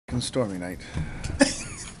Stormy night.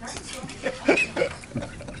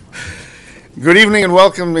 Good evening and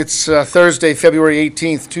welcome. It's Thursday, February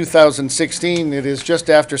 18th, 2016. It is just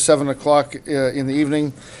after 7 o'clock in the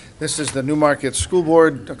evening. This is the Newmarket School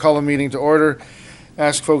Board. I call a meeting to order.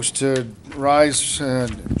 Ask folks to rise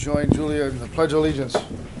and join Julia in the Pledge of Allegiance.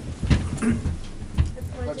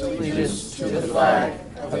 Pledge allegiance to the flag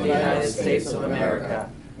of the United States of America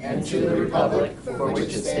and to the republic for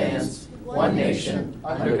which it stands, one nation,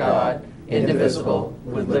 under God, indivisible,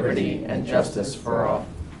 with liberty and justice for all.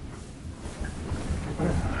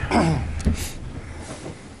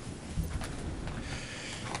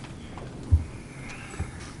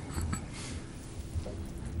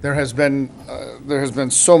 There has been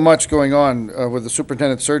so much going on with the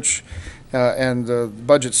superintendent search and the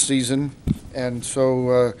budget season, and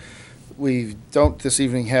so we don't this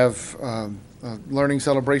evening have a learning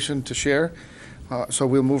celebration to share. So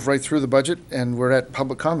we'll move right through the budget, and we're at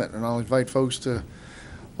public comment, and I'll invite folks to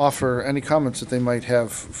offer any comments that they might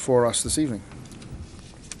have for us this evening.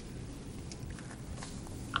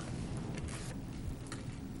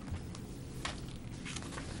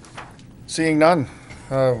 Seeing none,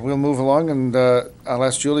 we'll move along, and I'll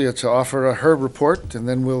ask Julia to offer her report, and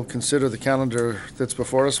then we'll consider the calendar that's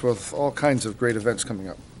before us with all kinds of great events coming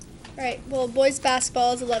up. All right, well, boys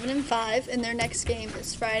basketball is 11-5, and their next game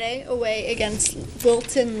is Friday away against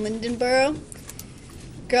Wilton Lindenborough.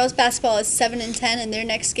 Girls basketball is 7-10, and their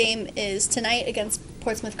next game is tonight against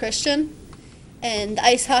Portsmouth Christian. And the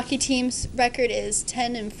ice hockey team's record is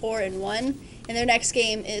 10-4-1, and their next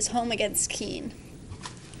game is home against Keene.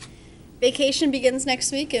 Vacation begins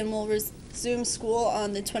next week, and we'll resume school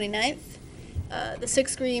on the 29th. The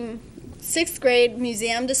sixth grade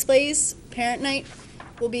museum displays parent night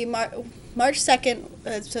will be March 2nd,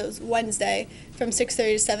 so it's Wednesday, from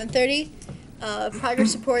 6:30 to 7:30.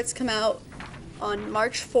 Progress reports come out on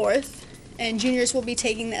March 4th, and juniors will be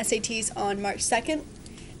taking the SATs on March 2nd.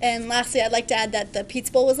 And lastly, I'd like to add that the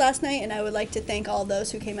Pizza Bowl was last night, and I would like to thank all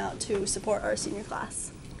those who came out to support our senior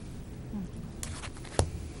class.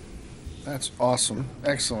 That's awesome.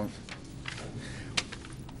 Excellent.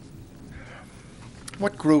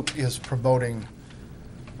 What group is behind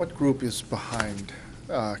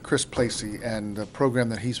Chris Placey and the program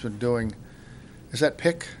that he's been doing? Is that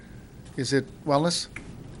PIC? Is it wellness?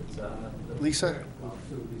 Lisa?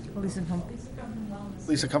 Lisa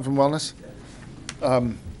come from wellness?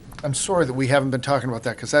 I'm sorry that we haven't been talking about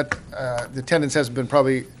that, because that the attendance hasn't been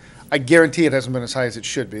probably, I guarantee it hasn't been as high as it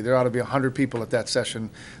should be. There ought to be 100 people at that session.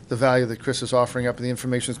 The value that Chris is offering up and the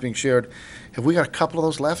information that's being shared. Have we got a couple of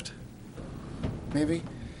those left? Maybe?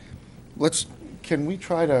 Can we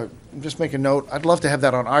try to just make a note? I'd love to have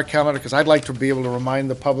that on our calendar, because I'd like to be able to remind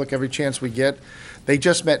the public every chance we get. They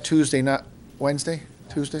just met Tuesday, not Wednesday?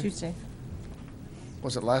 Tuesday? Tuesday.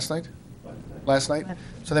 Was it last night? Last night?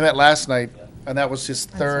 So they met last night, and that was his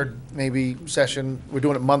third, maybe, session. We're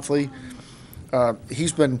doing it monthly.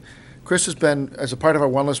 Chris has been, as a part of our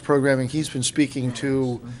wellness programming, he's been speaking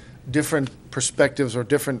to different perspectives or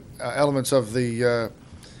different elements of the,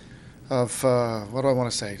 what do I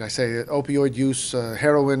want to say? Did I say opioid use,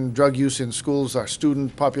 heroin, drug use in schools, our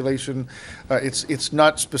student population? It's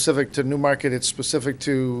not specific to Newmarket, it's specific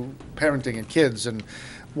to parenting and kids, and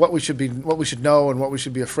what we should know and what we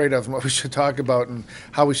should be afraid of and what we should talk about and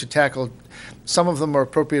how we should tackle. Some of them are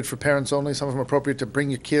appropriate for parents only, some of them are appropriate to bring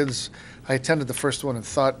your kids. I attended the first one and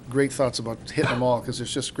great thoughts about hitting them all, because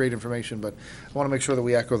there's just great information, but I want to make sure that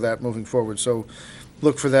we echo that moving forward. So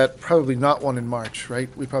look for that. Probably not one in March, right?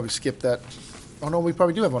 We probably skipped that. Oh, no, we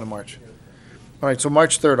probably do have one in March. All right, so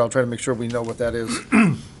March 3rd, I'll try to make sure we know what that is.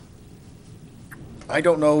 I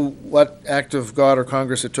don't know what act of God or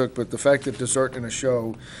Congress it took, but the fact that dessert in a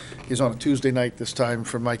show is on a Tuesday night this time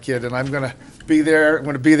for my kid, and I'm going to be there. I'm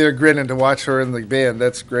going to be there grinning to watch her in the band.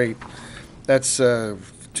 That's great. That's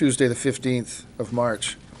Tuesday the 15th of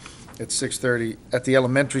March at 6:30. At the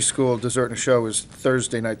elementary school, dessert in a show is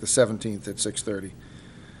Thursday night the 17th at 6:30.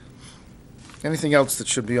 Anything else that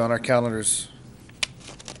should be on our calendars?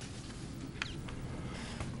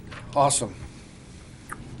 Awesome.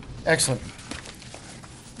 Excellent.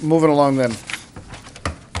 Moving along then.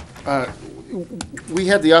 We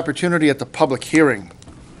had the opportunity at the public hearing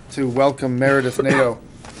to welcome Meredith Nato,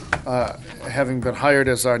 having been hired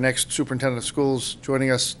as our next superintendent of schools, joining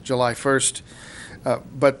us July 1st.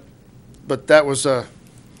 But that was a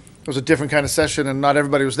different kind of session, and not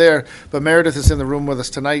everybody was there. But Meredith is in the room with us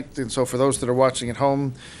tonight, and so for those that are watching at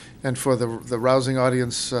home, and for the rousing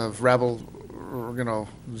audience of rabble,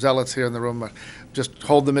 zealots here in the room, just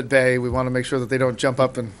hold them at bay. We want to make sure that they don't jump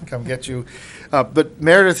up and come get you. But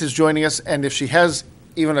Meredith is joining us, and if she has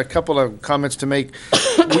even a couple of comments to make.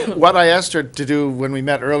 What I asked her to do when we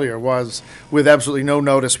met earlier was, with absolutely no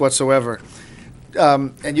notice whatsoever,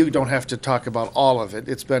 and you don't have to talk about all of it.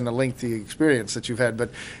 It's been a lengthy experience that you've had, but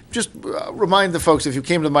just remind the folks, if you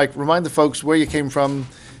came to the mic, remind the folks where you came from,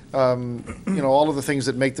 all of the things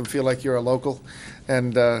that make them feel like you're a local,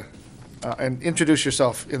 and introduce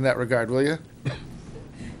yourself in that regard, will you?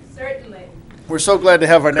 Certainly. We're so glad to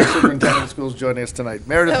have our next superintendent of schools joining us tonight.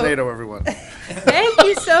 Meredith Nato, everyone. Thank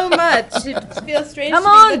you so much. It feels strange Come to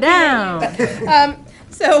be on looking down. at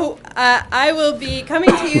you, but, I will be coming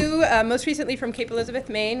to you most recently from Cape Elizabeth,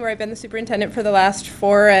 Maine, where I've been the superintendent for the last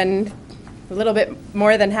 4 and a little bit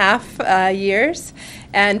more than half years.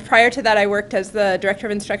 And prior to that, I worked as the director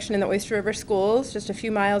of instruction in the Oyster River Schools, just a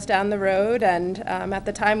few miles down the road. And at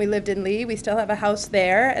the time, we lived in Lee. We still have a house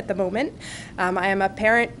there at the moment. I am a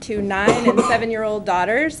parent to 9 and 7-year-old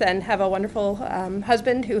daughters and have a wonderful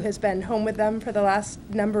husband who has been home with them for the last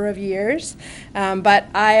number of years. But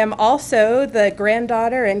I am also the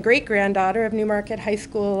granddaughter and great-granddaughter of Newmarket High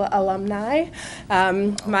School alumni.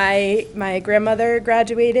 My grandmother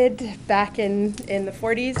graduated back in the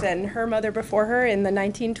 40s, and her mother before her in the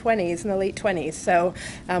 1920s, in the late 20s. So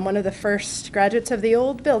one of the first graduates of the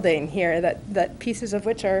old building here, that pieces of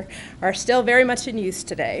which are still very much in use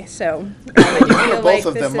today. So I do feel Both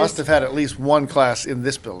of them must have had at least one class in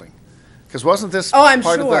this building, because wasn't this Oh, I'm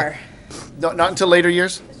part sure. of the, not until later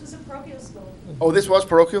years? This was a parochial school. Oh, this was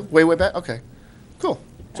parochial? Way back? Okay, cool.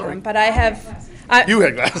 Sorry. But I have. You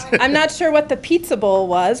had glass. I'm not sure what the pizza bowl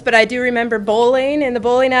was, but I do remember bowling in the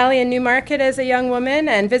bowling alley in Newmarket as a young woman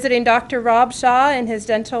and visiting Dr. Rob Shaw in his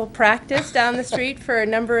dental practice down the street for a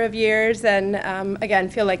number of years. And again,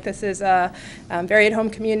 feel like this is a very at-home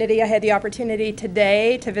community. I had the opportunity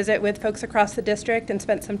today to visit with folks across the district and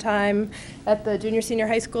spent some time at the junior senior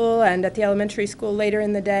high school and at the elementary school later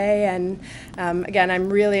in the day. And again, I'm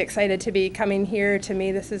really excited to be coming here. To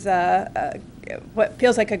me, this is what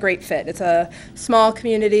feels like a great fit. It's a small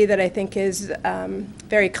community that I think is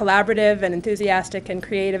very collaborative and enthusiastic and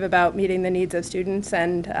creative about meeting the needs of students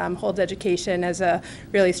and holds education as a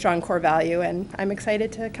really strong core value. And I'm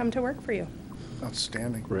excited to come to work for you.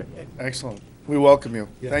 Outstanding. Great. Excellent. We welcome you.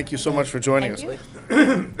 Yeah. Thank you so much for joining us.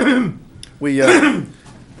 We,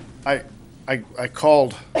 I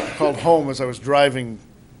called home as I was driving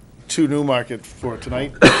to Newmarket for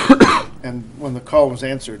tonight, and when the call was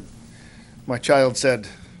answered, my child said,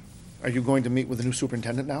 "Are you going to meet with the new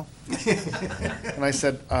superintendent now?" And I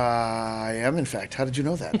said, "I am, in fact. How did you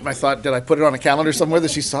know that?" And I thought, did I put it on a calendar somewhere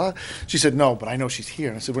that she saw? She said, "No, but I know she's here."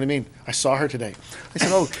 And I said, "What do you mean?" "I saw her today." I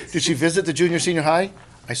said, "Oh, did she visit the junior senior high?"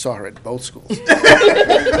 "I saw her at both schools."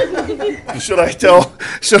 Should I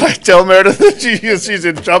tell Meredith that she's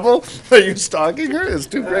in trouble? Are you stalking her? It's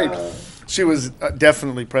too great. She was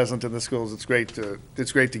definitely present in the schools. It's great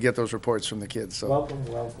to get those reports from the kids. So Welcome.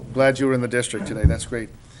 glad you were in the district today. That's great.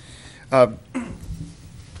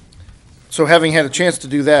 So having had a chance to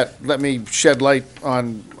do that, let me shed light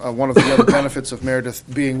on one of the other benefits of Meredith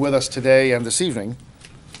being with us today and this evening.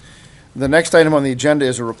 The next item on the agenda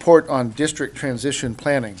is a report on district transition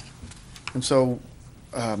planning. And so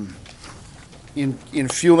in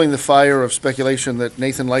fueling the fire of speculation that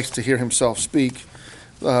Nathan likes to hear himself speak,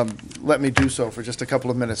 let me do so for just a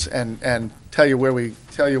couple of minutes and tell you where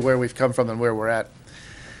we've come from and where we're at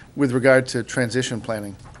with regard to transition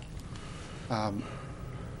planning.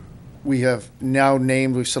 We have now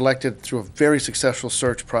we've selected through a very successful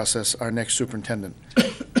search process our next superintendent.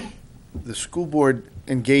 The school board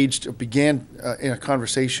began in a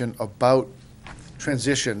conversation about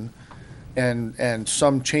transition and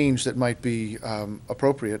some change that might be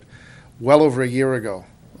appropriate well over a year ago.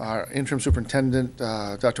 Our interim superintendent,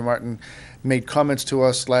 Dr. Martin, made comments to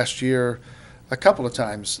us last year a couple of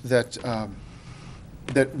times that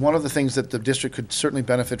one of the things that the district could certainly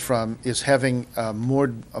benefit from is having a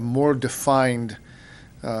more defined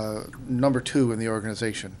number 2 in the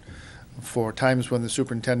organization for times when the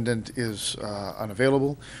superintendent is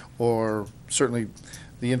unavailable, or certainly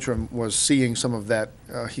the interim was seeing some of that.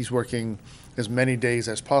 He's working as many days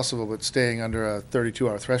as possible, but staying under a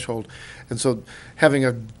 32-hour threshold. And so having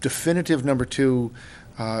a definitive number 2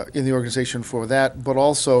 in the organization for that, but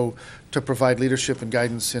also to provide leadership and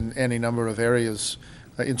guidance in any number of areas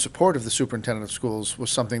in support of the superintendent of schools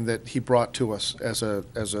was something that he brought to us as a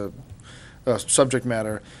subject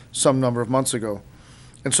matter some number of months ago.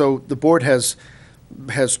 And so the board has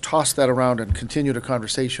tossed that around and continued a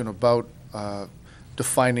conversation about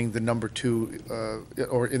defining the number 2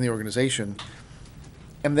 or in the organization.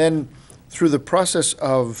 And then through the process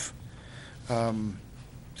of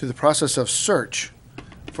search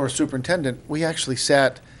for a superintendent, we actually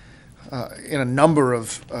sat in a number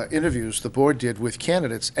of interviews the board did with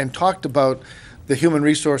candidates and talked about the human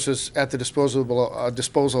resources at the disposal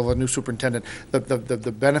of a new superintendent,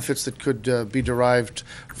 the benefits that could be derived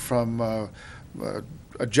from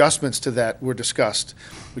adjustments to that were discussed.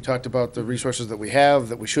 We talked about the resources that we have,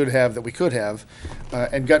 that we should have, that we could have,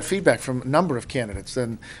 and got feedback from a number of candidates.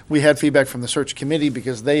 And we had feedback from the search committee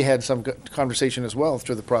because they had some conversation as well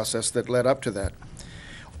through the process that led up to that.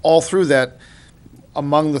 All through that,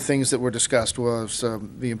 among the things that were discussed was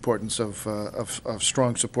the importance of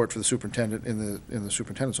strong support for the superintendent in the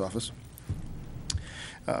superintendent's office.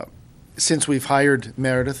 Since we've hired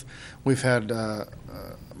Meredith, we've had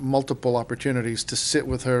multiple opportunities to sit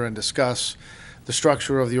with her and discuss the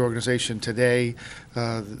structure of the organization today,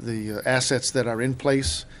 the assets that are in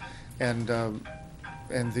place, and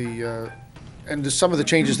some of the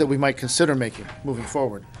changes that we might consider making moving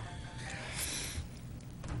forward.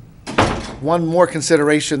 One more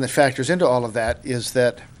consideration that factors into all of that is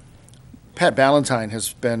that Pat Ballantyne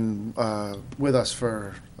has been with us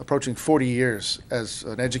for approaching 40 years as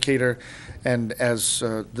an educator and as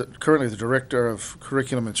currently the director of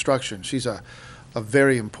curriculum instruction. She's a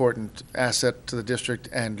very important asset to the district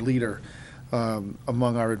and leader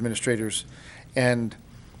among our administrators. And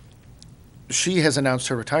she has announced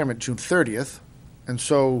her retirement June 30th. And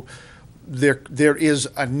so there is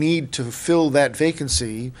a need to fill that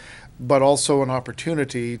vacancy, but also an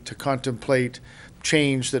opportunity to contemplate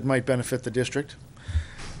change that might benefit the district.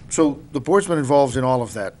 So the board's been involved in all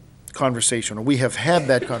of that conversation, or we have had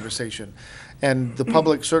that conversation. And the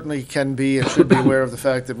public certainly can be and should be aware of the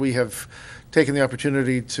fact that we have taken the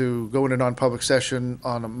opportunity to go into non-public session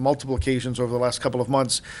on multiple occasions over the last couple of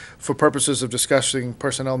months for purposes of discussing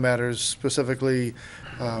personnel matters, specifically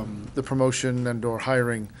the promotion and or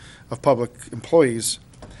hiring of public employees,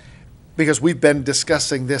 because we've been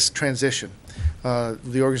discussing this transition,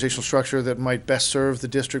 the organizational structure that might best serve the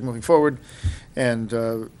district moving forward.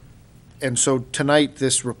 And so tonight,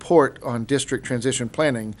 this report on district transition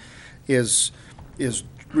planning is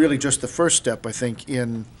really just the first step, I think,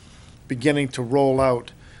 in beginning to roll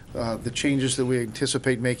out the changes that we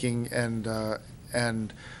anticipate making, and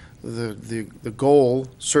the goal,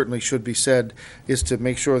 certainly should be said, is to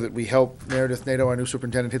make sure that we help Meredith Nato, our new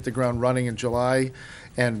superintendent, hit the ground running in July,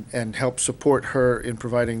 and help support her in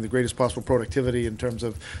providing the greatest possible productivity in terms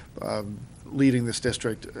of leading this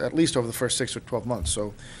district, at least over the first 6 or 12 months.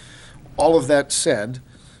 So all of that said,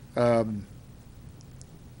 how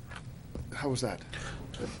was that?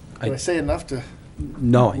 Did I say enough to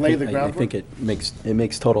No, lay the I groundwork? think it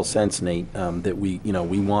makes total sense, Nate, that we don't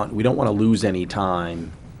want to lose any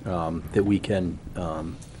time that we can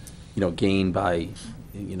gain by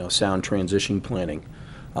sound transition planning.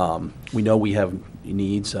 We know we have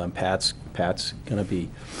needs. Pat's going to be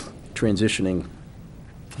transitioning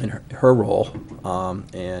in her role,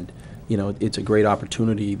 and it's a great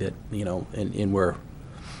opportunity that and we're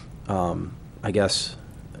I guess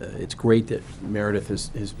it's great that Meredith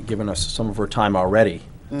has given us some of her time already,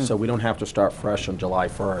 so we don't have to start fresh on July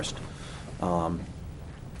 1st.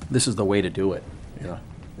 This is the way to do it.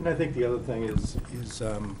 And I think the other thing is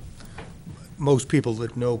most people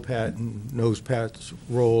that know Pat and knows Pat's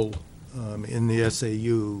role in the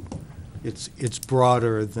SAU, it's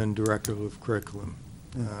broader than director of curriculum.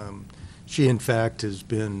 She, in fact, has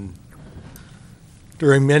been,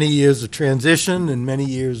 during many years of transition and many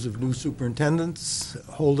years of new superintendents,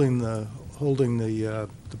 holding the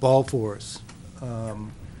ball for us,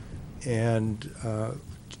 and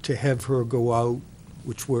to have her go out,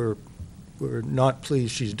 which we're not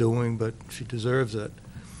pleased she's doing, but she deserves it.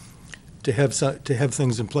 To have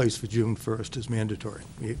things in place for June 1st is mandatory.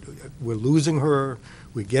 We're losing her.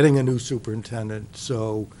 We're getting a new superintendent.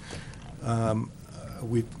 So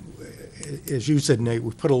as you said, Nate,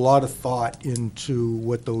 we've put a lot of thought into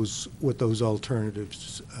what those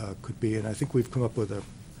alternatives could be, and I think we've come up with a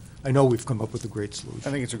great solution.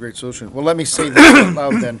 I think it's a great solution. Well, let me say this out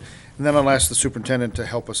loud then, and then I'll ask the superintendent to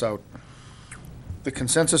help us out. The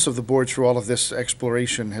consensus of the board through all of this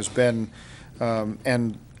exploration has been,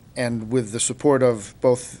 and with the support of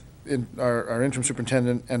both our interim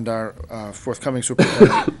superintendent and our forthcoming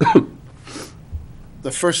superintendent,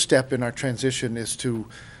 the first step in our transition is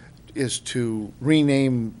to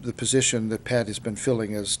rename the position that Pat has been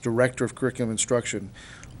filling as Director of Curriculum Instruction,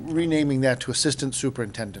 renaming that to Assistant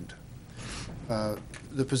Superintendent.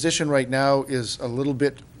 The position right now is a little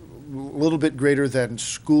bit greater than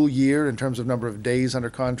school year in terms of number of days under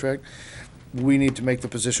contract. We need to make the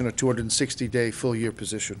position a 260-day full year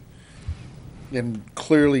position and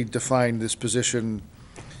clearly define this position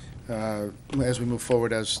as we move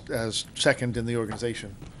forward as second in the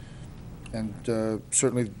organization. And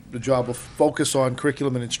certainly the job will focus on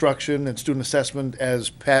curriculum and instruction and student assessment as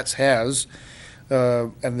PATS has.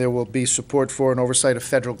 And there will be support for and oversight of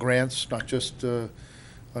federal grants, not just the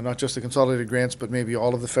consolidated grants, but maybe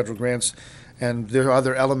all of the federal grants. And there are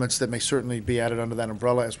other elements that may certainly be added under that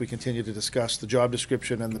umbrella as we continue to discuss the job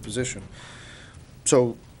description and the position.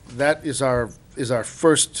 So that is our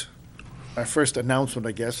first announcement,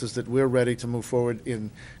 I guess, is that we're ready to move forward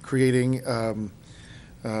in creating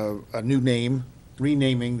a new name,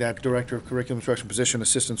 renaming that Director of Curriculum Instruction position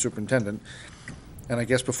Assistant Superintendent. And I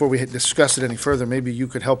guess before we discuss it any further, maybe you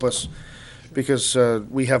could help us, because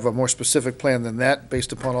we have a more specific plan than that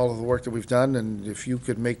based upon all of the work that we've done, and if you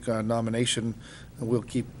could make a nomination, we'll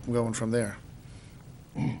keep going from there.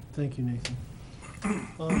 Thank you, Nathan.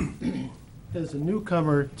 As a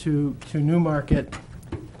newcomer to Newmarket,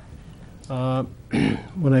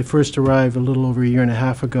 when I first arrived a little over a year and a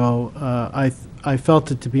half ago, I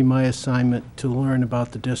felt it to be my assignment to learn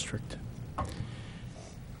about the district.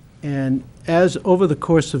 And as over the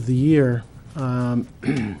course of the year,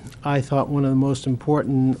 I thought one of the most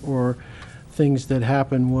important things that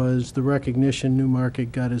happened was the recognition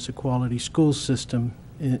Newmarket got as a quality school system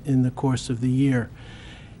in the course of the year.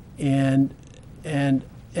 And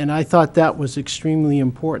I thought that was extremely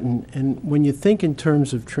important. And when you think in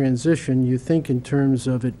terms of transition, you think in terms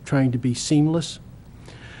of it trying to be seamless.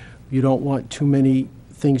 You don't want too many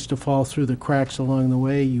things to fall through the cracks along the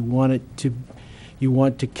way. You want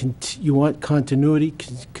continuity,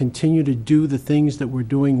 continue to do the things that we're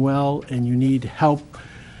doing well, and you need help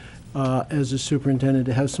as a superintendent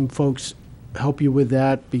to have some folks help you with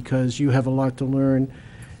that because you have a lot to learn.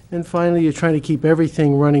 And finally, you're trying to keep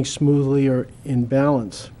everything running smoothly or in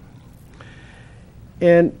balance.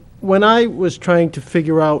 And when I was trying to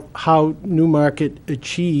figure out how Newmarket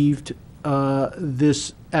achieved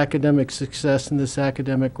this academic success and this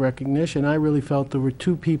academic recognition, I really felt there were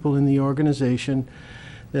two people in the organization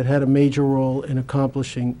that had a major role in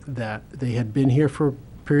accomplishing that. They had been here for a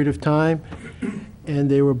period of time, and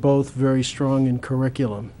they were both very strong in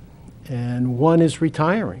curriculum. And one is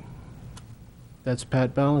retiring. That's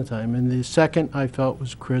Pat Ballantyne. And the second I felt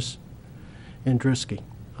was Chris Andriski.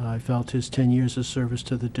 I felt his 10 years of service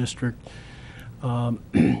to the district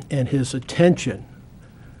and his attention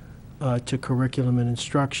to curriculum and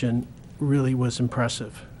instruction really was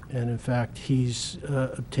impressive. And in fact, he's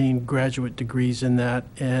obtained graduate degrees in that.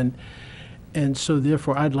 And so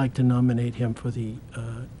therefore, I'd like to nominate him for the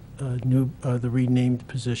renamed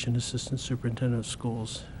position, Assistant Superintendent of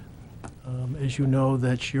Schools. As you know,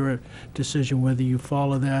 that's your decision whether you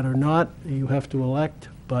follow that or not. You have to elect,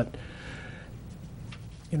 but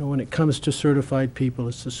you know, when it comes to certified people,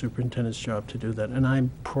 it's the superintendent's job to do that. And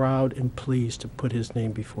I'm proud and pleased to put his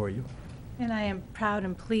name before you. And I am proud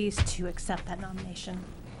and pleased to accept that nomination.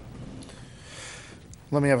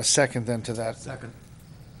 Let me have a second then to that. Second.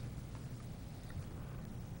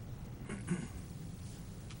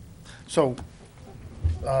 So,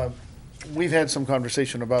 we've had some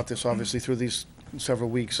conversation about this, obviously, through these several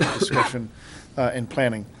weeks of discussion and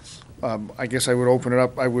planning. I guess I would open it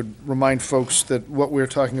up. I would remind folks that what we're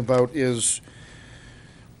talking about is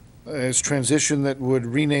transition that would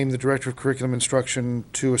rename the Director of Curriculum Instruction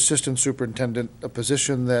to Assistant Superintendent, a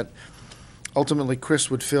position that ultimately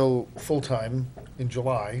Chris would fill full-time in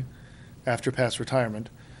July after Pat's retirement.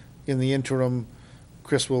 In the interim,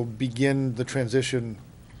 Chris will begin the transition.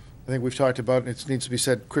 I think we've talked about, and it needs to be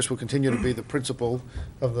said, Chris will continue to be the principal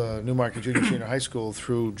of the Newmarket Junior Senior High School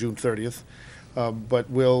through June 30th, but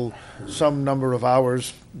will some number of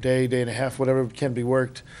hours, day and a half, whatever can be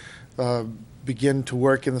worked, begin to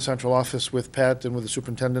work in the central office with Pat and with the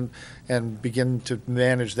superintendent and begin to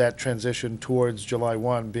manage that transition towards July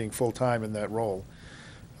 1 being full-time in that role.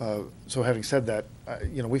 So having said that,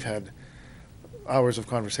 you know, we've had hours of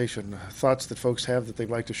conversation, thoughts that folks have that they'd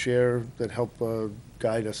like to share that help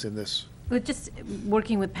guide us in this. But just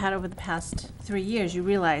working with Pat over the past 3 years, you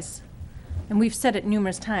realize, and we've said it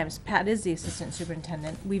numerous times, Pat is the assistant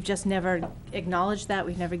superintendent. We've just never acknowledged that.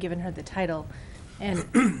 We've never given her the title. And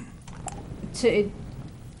it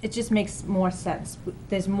just makes more sense.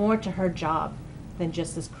 There's more to her job than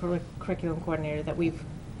just this curriculum coordinator that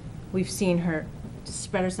we've seen her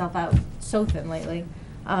spread herself out so thin lately.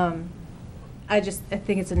 I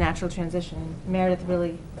think it's a natural transition.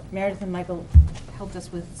 Meredith and Michael helped us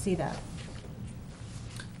see that.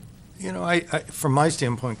 You know, I from my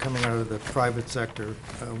standpoint, coming out of the private sector,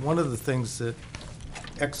 one of the things that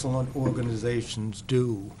excellent organizations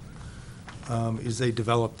do is they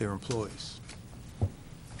develop their employees,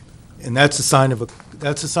 and that's a sign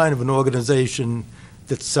of an organization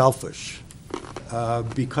that's selfish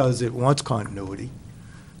because it wants continuity,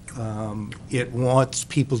 It wants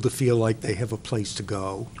people to feel like they have a place to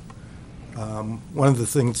go. One of the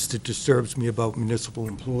things that disturbs me about municipal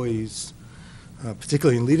employees,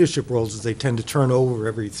 particularly in leadership roles, is they tend to turn over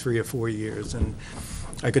every 3 or 4 years. And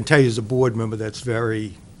I can tell you as a board member, that's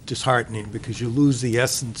very disheartening, because you lose the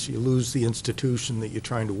essence, you lose the institution that you're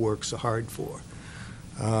trying to work so hard for.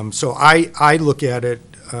 So I look at it,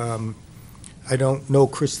 I don't know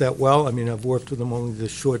Chris that well. I mean, I've worked with him only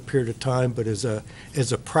this short period of time, but as a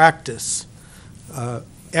practice,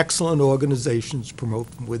 excellent organizations promote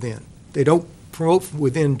from within. They don't promote from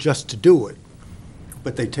within just to do it,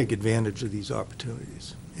 but they take advantage of these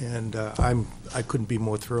opportunities. And I couldn't be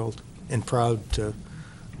more thrilled and proud to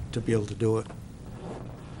be able to do it.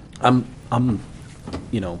 I'm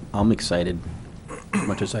excited, as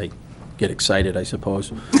much as I get excited, I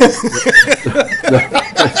suppose.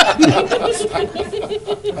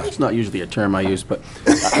 It's not usually a term I use, but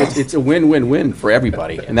it's a win-win-win for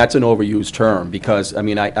everybody, and that's an overused term, because, I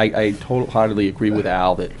mean, I wholeheartedly agree with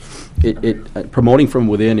Al that promoting from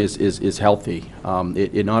within is healthy.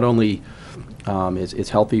 It not only is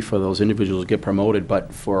healthy for those individuals to get promoted,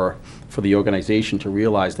 but for the organization to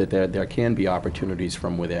realize that there can be opportunities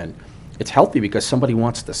from within. It's healthy because somebody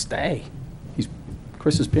wants to stay.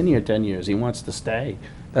 Chris has been here 10 years. He wants to stay.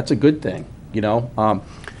 That's a good thing, you know.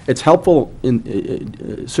 It's helpful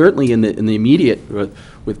certainly in the immediate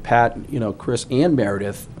with Pat, you know, Chris and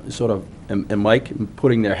Meredith, sort of, and Mike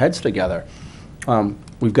putting their heads together.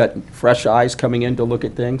 We've got fresh eyes coming in to look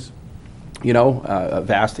at things, you know, a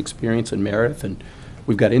vast experience in Meredith, and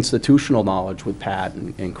we've got institutional knowledge with Pat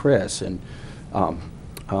and Chris, and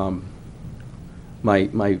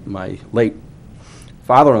my late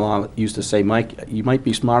father-in-law used to say, Mike, you might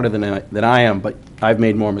be smarter than I am, but I've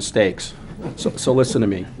made more mistakes. So listen to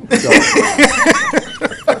me. So,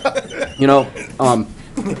 you know,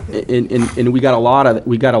 and we got a lot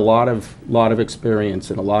of experience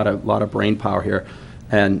and a lot of brain power here,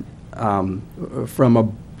 and from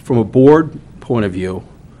a board point of view,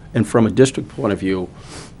 and from a district point of view,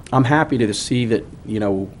 I'm happy to see that, you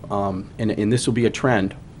know, and this will be a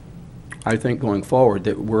trend, I think, going forward,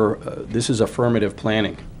 that this is affirmative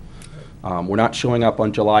planning. We're not showing up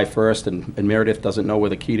on July 1st and Meredith doesn't know where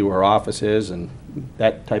the key to her office is and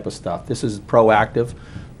that type of stuff. This is proactive.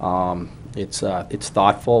 It's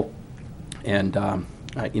thoughtful, and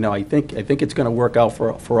you know, I think it's going to work out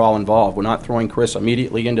for all involved. We're not throwing Chris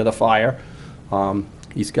immediately into the fire.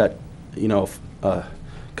 He's got, you know,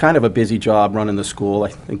 kind of a busy job running the school. I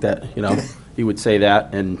think that, you know, he would say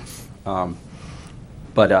that, and.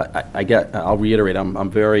 But I'll reiterate,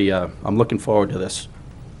 I'm looking forward to this.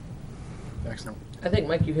 Excellent. I think,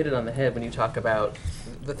 Mike, you hit it on the head when you talk about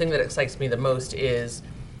the thing that excites me the most is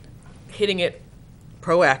hitting it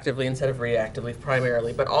proactively instead of reactively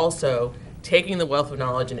primarily, but also taking the wealth of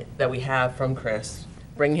knowledge that we have from Chris,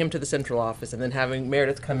 bringing him to the central office, and then having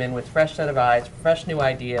Meredith come in with fresh set of eyes, fresh new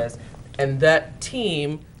ideas, and that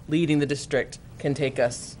team leading the district can take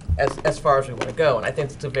us as far as we want to go. And I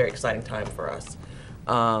think it's a very exciting time for us.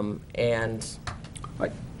 And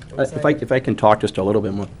if I can talk just a little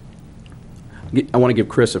bit more, I want to give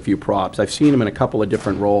Chris a few props. I've seen him in a couple of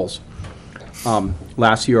different roles.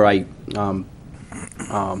 Last year, I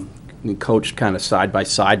coached kind of side by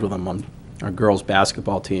side with him on our girls'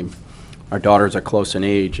 basketball team. Our daughters are close in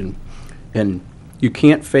age, and you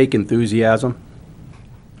can't fake enthusiasm.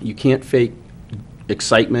 You can't fake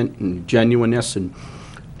excitement and genuineness, and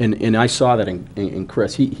I saw that in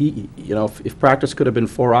Chris. He you know, if practice could have been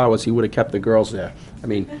 4 hours, he would have kept the girls there. I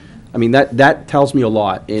mean that tells me a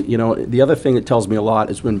lot. And you know, the other thing that tells me a lot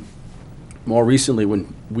is more recently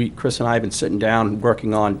when Chris and I have been sitting down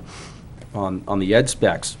working on the ed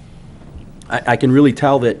specs. I can really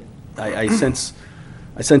tell that I sense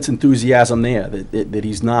enthusiasm there. That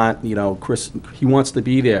he's not, you know, Chris. He wants to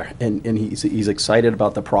be there, and he's excited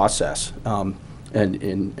about the process.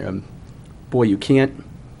 And boy, you can't.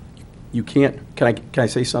 Can I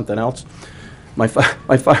say something else? My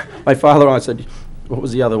father-in-law said, what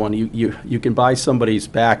was the other one? You can buy somebody's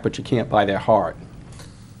back, but you can't buy their heart.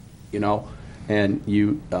 You know, and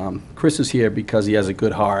Chris is here because he has a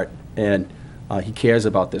good heart and he cares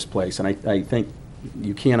about this place, and I think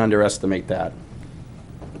you can't underestimate that.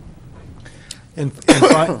 And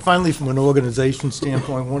finally, from an organization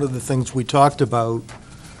standpoint, one of the things we talked about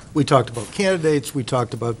candidates, we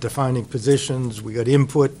talked about defining positions, we got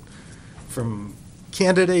input from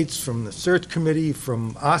candidates, from the search committee,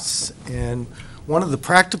 from us, and one of the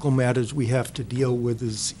practical matters we have to deal with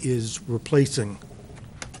is replacing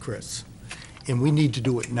Chris. And we need to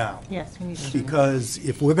do it now. Yes, we need to do it now. Because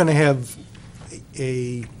if we're going to have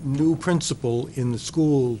a new principal in the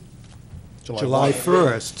school July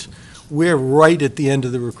 1st, we're right at the end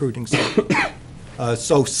of the recruiting cycle.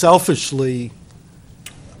 So selfishly,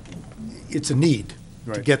 it's a need to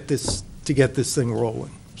Right. get this thing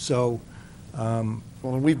rolling. So, Well,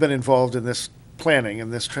 and we've been involved in this planning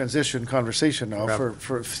and this transition conversation now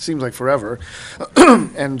for it seems like forever.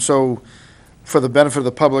 And so, for the benefit of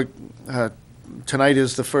the public, tonight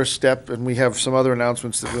is the first step, and we have some other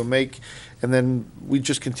announcements that we'll make. And then we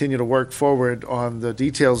just continue to work forward on the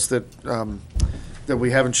details that, that we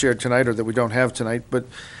haven't shared tonight or that we don't have tonight. But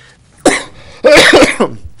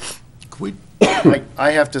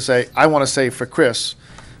I have to say, I want to say for Chris,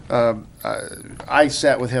 I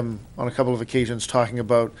sat with him on a couple of occasions talking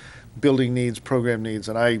about building needs, program needs,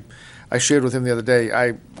 and I shared with him the other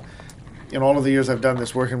day, in all of the years I've done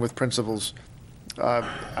this, working with principals,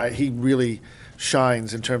 he really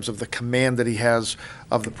shines in terms of the command that he has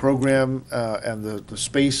of the program and the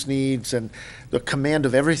space needs and the command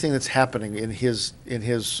of everything that's happening in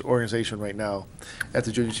his organization right now at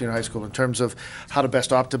the junior senior high school in terms of how to best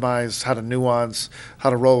optimize, how to nuance, how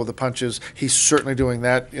to roll with the punches. He's certainly doing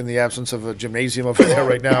that in the absence of a gymnasium over there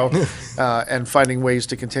right now, and finding ways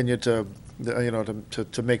to continue to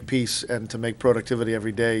make peace and to make productivity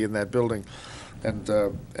every day in that building. And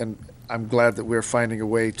I'm glad that we're finding a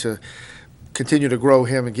way to continue to grow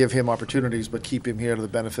him and give him opportunities, but keep him here to the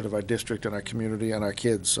benefit of our district and our community and our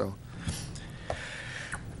kids. So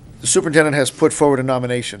the superintendent has put forward a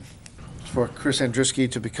nomination for Chris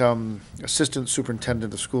Andruski to become Assistant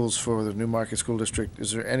Superintendent of Schools for the Newmarket School District.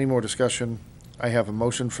 Is there any more discussion? I have a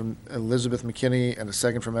motion from Elizabeth McKinney and a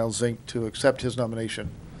second from Al Zink to accept his nomination.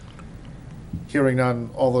 Hearing none,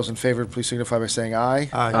 all those in favor, please signify by saying aye.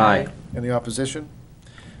 Aye. Any opposition?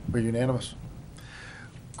 We're unanimous.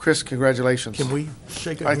 Chris, congratulations. can we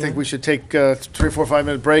shake a I hand? think we should take a 3 or 4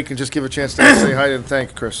 5-minute break and just give a chance to say hi and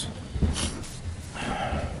thank Chris.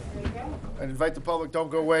 And invite the public, don't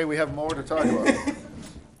go away, we have more to talk about.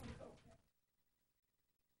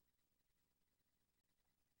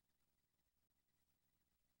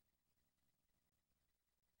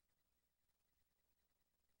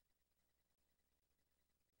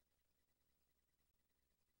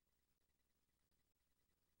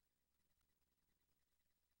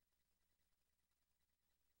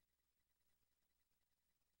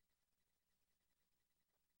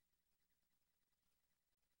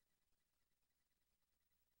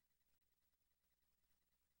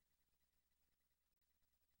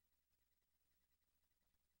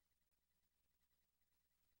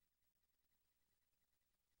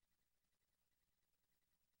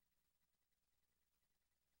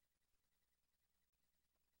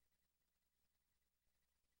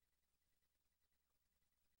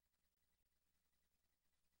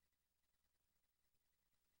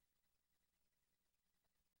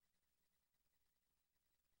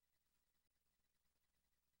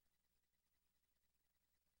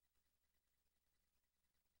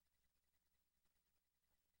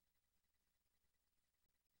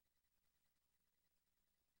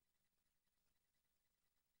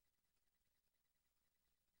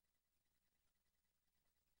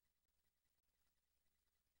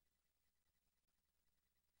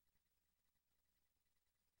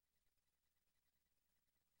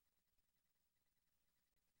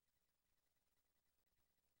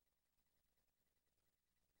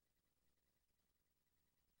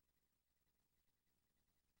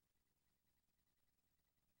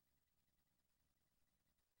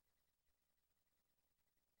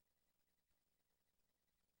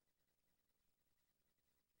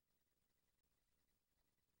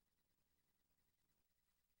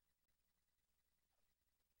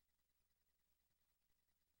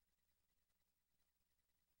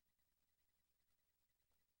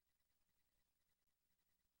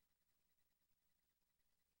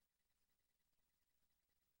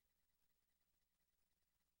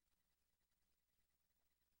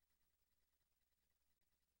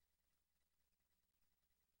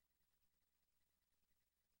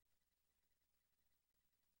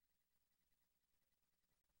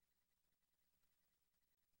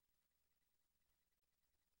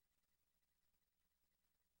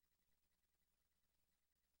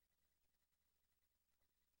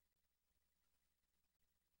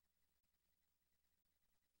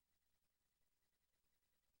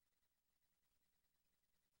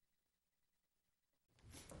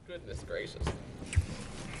 Goodness gracious.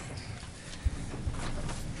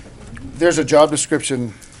 There's a job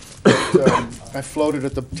description that I floated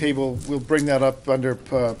at the table. We'll bring that up under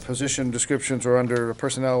position descriptions or under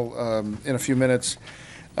personnel in a few minutes.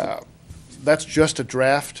 That's just a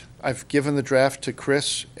draft. I've given the draft to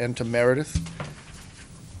Chris and to Meredith,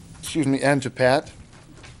 and to Pat.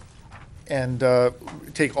 and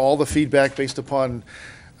take all the feedback based upon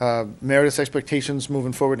Meredith's expectations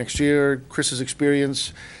moving forward next year, Chris's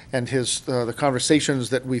experience, and the conversations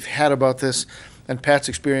that we've had about this, and Pat's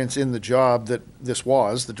experience in the job that this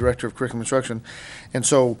was, the Director of Curriculum Instruction. And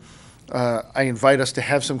so I invite us to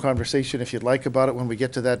have some conversation, if you'd like, about it when we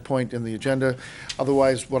get to that point in the agenda.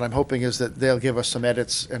 Otherwise, what I'm hoping is that they'll give us some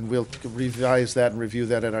edits, and we'll revise that and review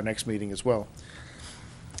that at our next meeting as well.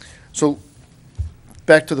 So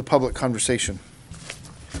back to the public conversation.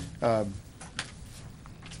 A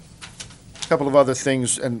couple of other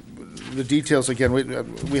things, and the details, again,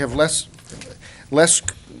 we have less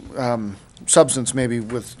substance maybe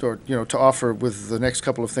to offer with the next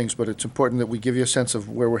couple of things, but it's important that we give you a sense of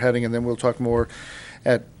where we're heading, and then we'll talk more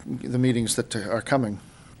at the meetings that are coming.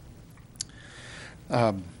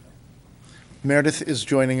 Meredith is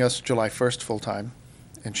joining us July 1st full-time,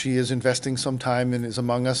 and she is investing some time and is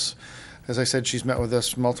among us. As I said, she's met with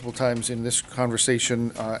us multiple times in this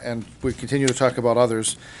conversation, and we continue to talk about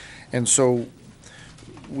others. And so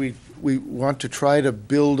we want to try to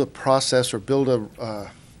build a process or build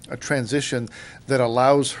a transition that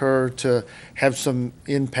allows her to have some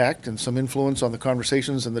impact and some influence on the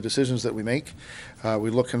conversations and the decisions that we make.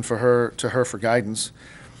 We're looking to her for guidance.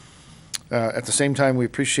 At the same time, we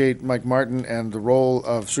appreciate Mike Martin and the role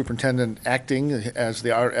of superintendent acting as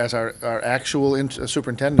our actual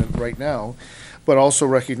superintendent right now, but also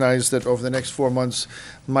recognize that over the next 4 months,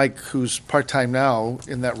 Mike, who's part-time now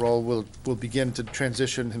in that role, will begin to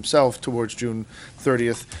transition himself towards June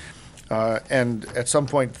 30th. And at some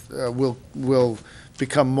point, will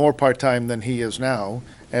become more part-time than he is now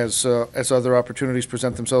as other opportunities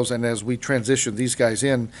present themselves and as we transition these guys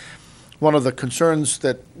in. One of the concerns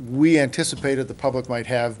that we anticipated the public might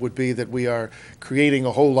have would be that we are creating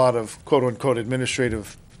a whole lot of quote-unquote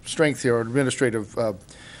administrative strength here, or administrative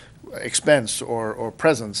expense or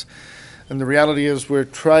presence. And the reality is we're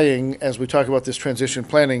trying, as we talk about this transition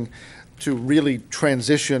planning, to really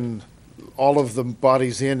transition all of the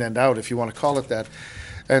bodies in and out, if you want to call it that.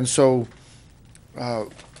 And so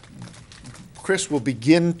Chris will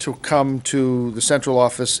begin to come to the central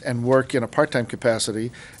office and work in a part-time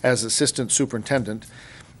capacity as assistant superintendent.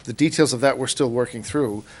 The details of that we're still working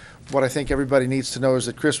through. What I think everybody needs to know is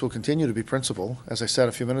that Chris will continue to be principal, as I said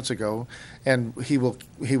a few minutes ago, and he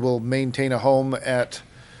will maintain a home at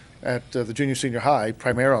the junior senior high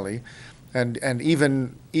primarily. And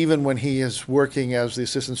even when he is working as the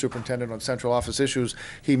assistant superintendent on central office issues,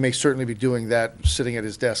 he may certainly be doing that sitting at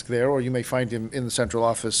his desk there, or you may find him in the central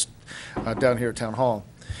office down here at Town Hall.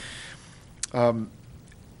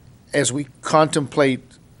 As we contemplate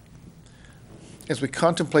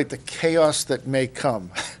the chaos that may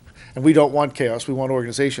come, and we don't want chaos, we want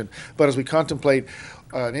organization, but as we contemplate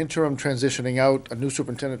an interim transitioning out, a new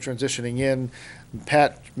superintendent transitioning in,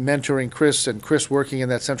 Pat mentoring Chris, and Chris working in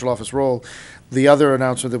that central office role, the other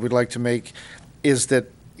announcement that we'd like to make is that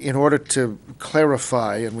in order to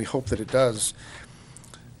clarify, and we hope that it does,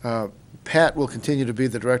 Pat will continue to be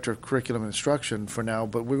the Director of Curriculum and Instruction for now,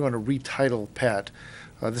 but we're going to retitle Pat.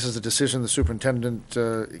 This is a decision the superintendent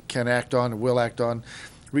can act on and will act on,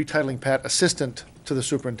 retitling Pat Assistant to the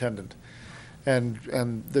Superintendent.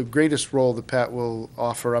 And the greatest role that Pat will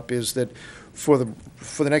offer up is that for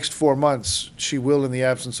the next 4 months, she will, in the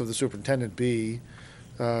absence of the superintendent, be,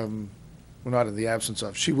 well, not in the absence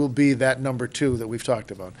of, she will be that number 2 that we've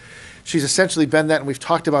talked about. She's essentially been that, and we've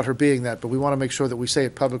talked about her being that, but we want to make sure that we say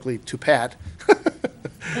it publicly to Pat.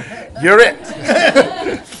 You're it.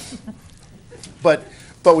 But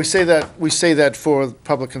we say that for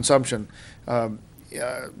public consumption.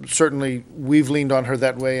 Certainly, we've leaned on her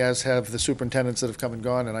that way, as have the superintendents that have come and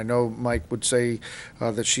gone, and I know Mike would say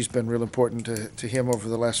that she's been real important to him over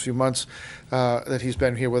the last few months that he's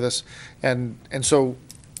been here with us, and so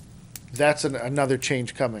that's another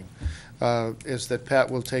change coming, is that Pat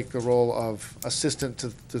will take the role of assistant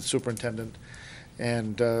to the superintendent,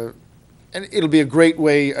 and it'll be a great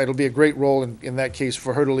role in that case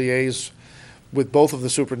for her to liaise with both of the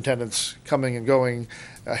superintendents coming and going,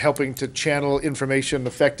 helping to channel information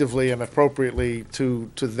effectively and appropriately to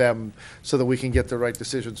them so that we can get the right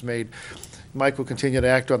decisions made. Mike will continue to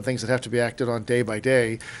act on things that have to be acted on day by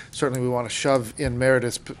day. Certainly we want to shove in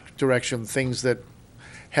Meredith's direction things that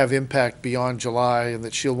have impact beyond July and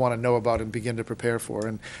that she'll want to know about and begin to prepare for.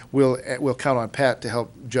 And we'll count on Pat to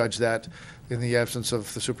help judge that in the absence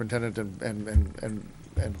of the superintendent and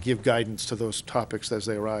give guidance to those topics as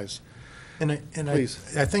they arise. And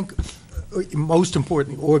Please. I think most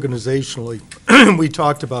importantly, organizationally, we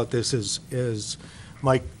talked about this as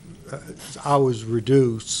Mike, hours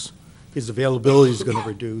reduce, his availability is going to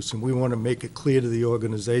reduce, and we want to make it clear to the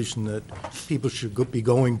organization that people should be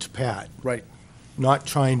going to Pat. Right. Not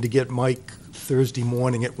trying to get Mike Thursday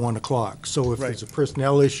morning at 1 o'clock. So if Right. there's a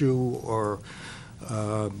personnel issue or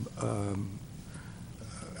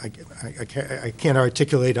I can't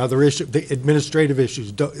articulate other issues, the administrative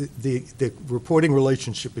issues, the reporting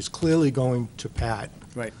relationship is clearly going to Pat.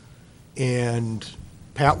 Right. And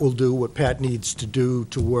Pat will do what Pat needs to do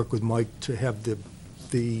to work with Mike to have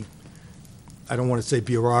the I don't want to say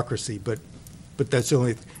bureaucracy, but that's the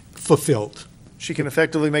only, fulfilled. She can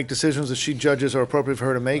effectively make decisions that she judges are appropriate for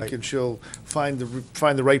her to make, Right. and she'll find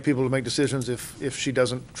the right people to make decisions if she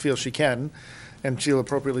doesn't feel she can, and she'll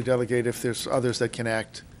appropriately delegate if there's others that can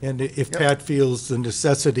act. And if Yep. Pat feels the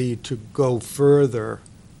necessity to go further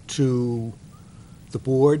to the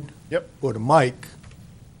board Yep, or to Mike,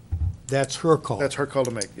 that's her call. that's her call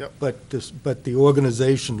to make, yep. But the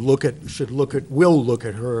organization will look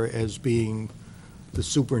at her as being the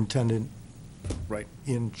superintendent Right.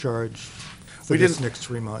 in charge for We this didn't- next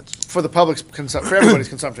 3 months. For the public's for everybody's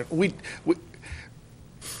consumption.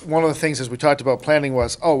 One of the things as we talked about planning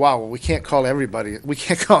was, oh, wow, well, we can't call everybody,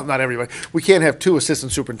 not everybody, we can't have 2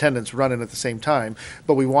 assistant superintendents running at the same time,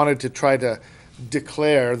 but we wanted to try to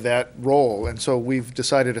declare that role, and so we've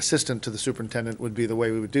decided assistant to the superintendent would be the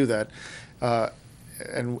way we would do that,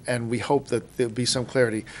 and we hope that there'll be some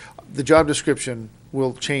clarity. The job description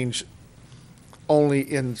will change only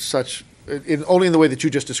in the way that you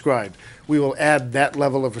just described. We will add that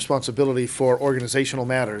level of responsibility for organizational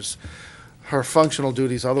matters. Her functional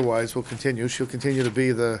duties otherwise will continue. She'll continue to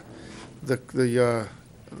be the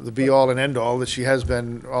be-all and end-all that she has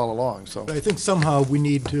been all along, so. I think somehow we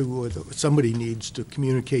need to, or somebody needs to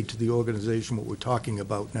communicate to the organization what we're talking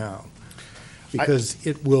about now. Because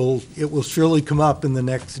it will surely come up in the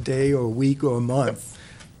next day or week or month.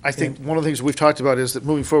 I think one of the things we've talked about is that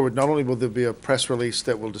moving forward, not only will there be a press release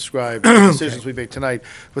that will describe the decisions we made tonight,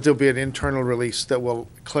 but there'll be an internal release that will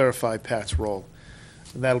clarify Pat's role.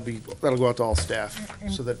 And that'll go out to all staff,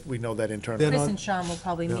 so that we know that internally. Then Chris on- and Sean will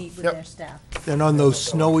probably meet with Yep. their staff. Then on those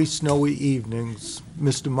snowy evenings,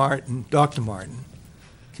 Dr. Martin,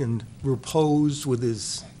 can repose with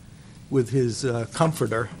his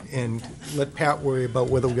comforter and let Pat worry about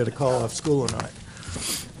whether we got to call off school or not.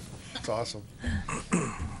 That's awesome.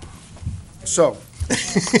 So,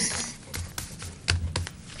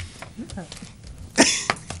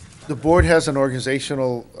 the board has an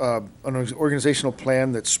organizational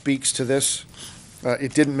plan that speaks to this.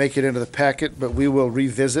 It didn't make it into the packet, but we will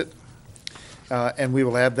revisit, and we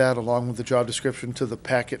will add that along with the job description to the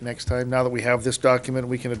packet next time. Now that we have this document,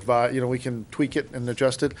 we can we can tweak it and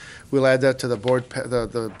adjust it. We'll add that to the board,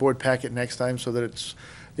 the board packet next time, so that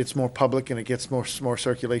it's more public and it gets more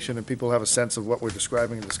circulation and people have a sense of what we're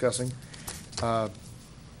describing and discussing.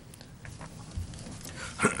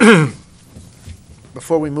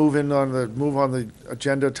 Before we move on the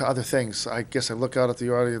agenda to other things, I guess I look out at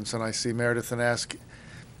the audience and I see Meredith and ask,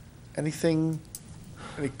 any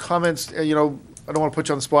comments? I don't want to put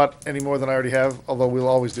you on the spot any more than I already have, although we'll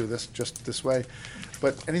always do this just this way.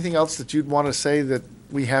 But anything else that you'd want to say that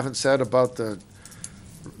we haven't said about the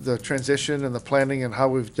transition and the planning and how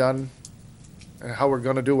we've done and how we're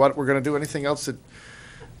going to do what we're going to do? Anything else that,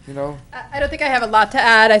 I don't think I have a lot to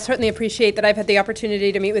add. I certainly appreciate that I've had the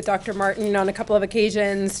opportunity to meet with Dr. Martin on a couple of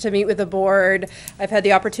occasions, to meet with the board. I've had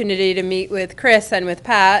the opportunity to meet with Chris and with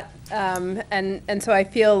Pat. And so I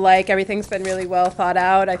feel like everything's been really well thought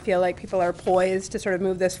out. I feel like people are poised to sort of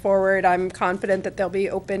move this forward. I'm confident that there'll be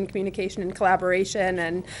open communication and collaboration,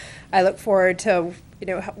 and I look forward to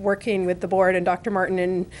working with the board and Dr. Martin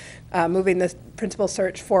in moving the principal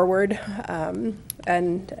search forward.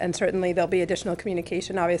 And certainly there'll be additional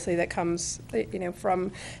communication, obviously, that comes,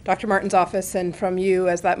 from Dr. Martin's office and from you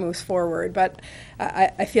as that moves forward. But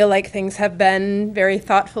I feel like things have been very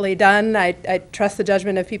thoughtfully done. I trust the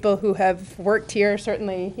judgment of people who have worked here.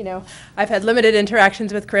 Certainly, I've had limited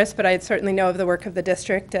interactions with Chris, but I certainly know of the work of the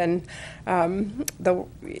district and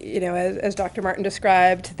as Dr. Martin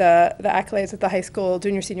described, the accolades that the high school,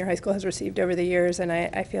 junior, high school has received over the years, and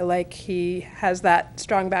I feel like he has that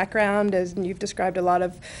strong background, as you've described a lot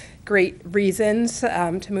of great reasons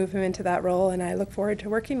to move him into that role, and I look forward to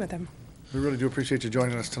working with him. we really do appreciate you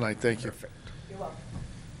joining us tonight. Thank you. You're welcome.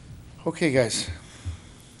 Okay, guys.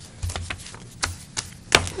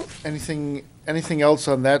 Anything else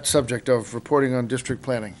on that subject of reporting on district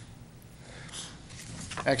planning?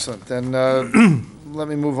 Excellent. Then let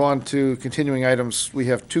me move on to continuing items. We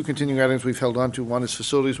have 2 continuing items we've held on to. One is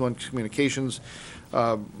facilities, one communications.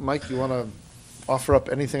 Mike, you want to offer up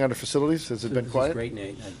anything under facilities? Has it been This is quiet? great,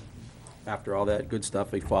 Nate. After all that good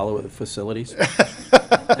stuff, we follow with the facilities.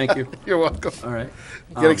 Thank you. You're welcome. All right.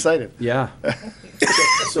 Get excited. Yeah.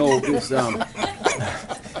 So it's,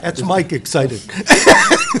 That's Mike excited.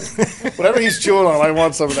 Whatever he's chewing on, I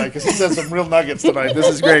want some of that, because he said some real nuggets tonight. This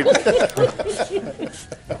is great.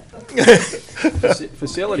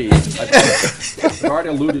 facilities, I've already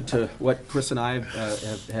alluded to what Chris and I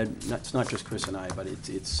have had, it's not just Chris and I, but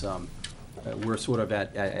it's we're sort of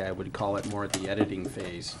at, I would call it more at the editing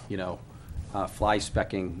phase, fly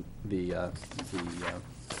specking the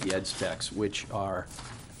ed specs, which are,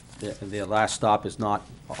 the last stop is not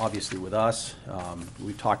obviously with us.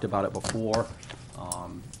 We've talked about it before,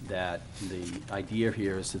 that the idea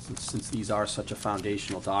here is since these are such a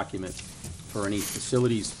foundational document for any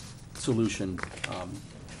facilities solution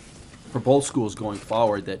for both schools going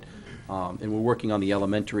forward, that, and we're working on the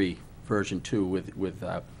elementary version too with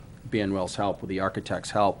Banwell's help, with the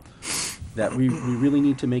architect's help, that we really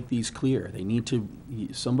need to make these clear. They need to,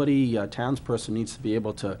 somebody, a townsperson needs to be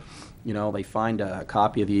able to, they find a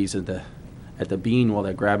copy of these at the bean while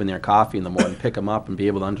they're grabbing their coffee in the morning, pick them up and be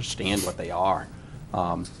able to understand what they are.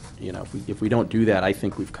 If we don't do that, I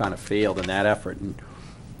think we've kind of failed in that effort. And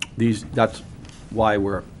that's why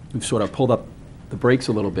we've sort of pulled up the brakes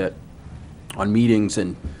a little bit on meetings,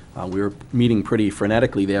 and we were meeting pretty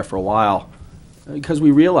frenetically there for a while, because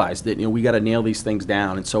we realized that we got to nail these things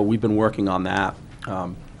down, and so we've been working on that.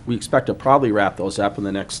 We expect to probably wrap those up in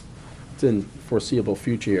the next, in foreseeable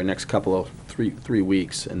future here, next couple of three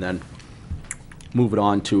weeks, and then move it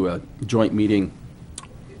on to a joint meeting.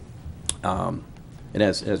 And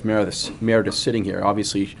as Meredith's sitting here,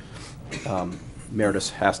 obviously Meredith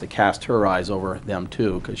has to cast her eyes over them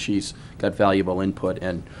too, because she's got valuable input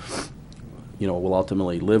and will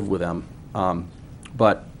ultimately live with them.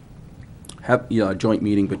 But have a joint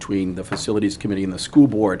meeting between the facilities committee and the school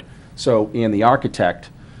board, and the architect,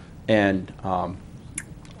 and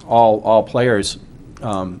all players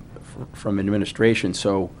from administration,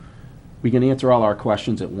 so we can answer all our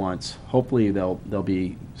questions at once. Hopefully they'll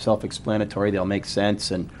be self-explanatory, they'll make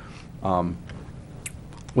sense, and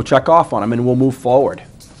we'll check off on them and we'll move forward.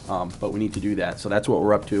 But we need to do that, so that's what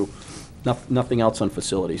we're up to. Nothing else on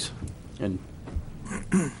facilities. And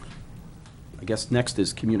I guess next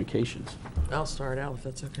is communications. I'll start out if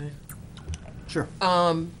that's okay. Sure.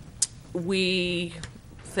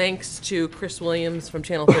 Thanks to Chris Williams from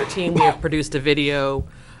Channel 13, we have produced a video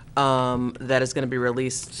that is going to be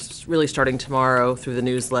released really starting tomorrow through the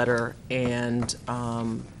newsletter and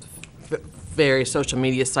various social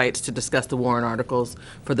media sites to discuss the warrant articles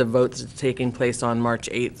for the votes taking place on March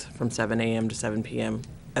 8th from 7 a.m. to 7 p.m.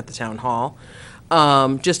 at the town hall.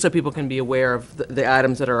 Just so people can be aware of the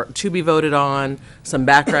items that are to be voted on, some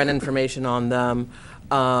background information on them.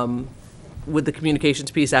 With the communications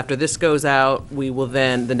piece, after this goes out, we will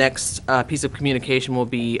then, the next piece of communication will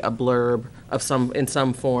be a blurb of in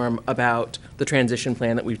some form about the transition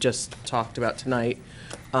plan that we've just talked about tonight,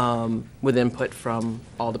 with input from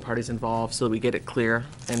all the parties involved, so that we get it clear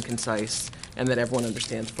and concise, and that everyone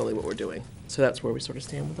understands fully what we're doing. So that's where we sort of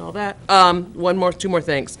stand with all that. Two more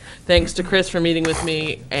thanks. Thanks to Chris for meeting with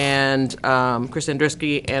me, and Chris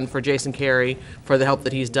Andruski, and for Jason Carey for the help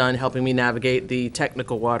that he's done helping me navigate the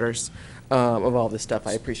technical waters of all this stuff.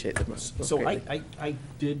 I appreciate it most. So Nate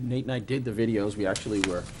and I did the videos. We actually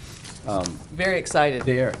were very excited.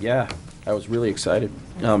 There, yeah. I was really excited.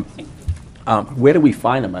 Where do we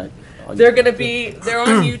find them? They're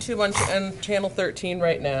on YouTube on Channel 13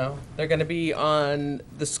 right now. They're going to be on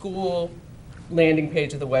the school landing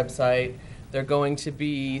page of the website. They're going to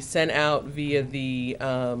be sent out via the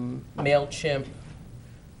MailChimp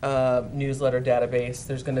newsletter database.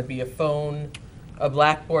 There's going to be a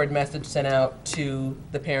Blackboard message sent out to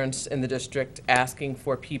the parents in the district asking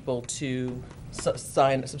for people to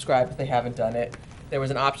subscribe if they haven't done it. There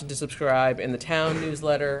was an option to subscribe in the town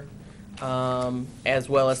newsletter, as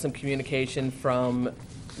well as some communication from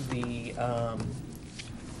the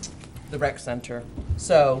rec center.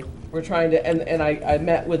 So we're trying to, and I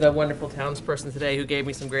met with a wonderful townsperson today who gave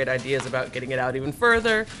me some great ideas about getting it out even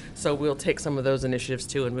further. So we'll take some of those initiatives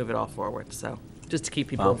too and move it all forward. So just to keep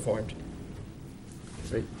people informed.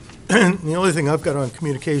 Great. The only thing I've got on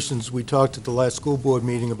communications, we talked at the last school board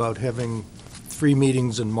meeting about having 3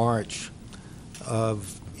 meetings in March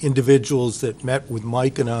of individuals that met with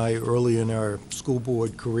Mike and I early in our school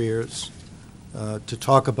board careers to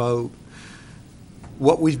talk about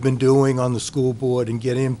what we've been doing on the school board and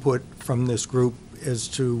get input from this group as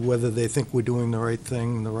to whether they think we're doing the right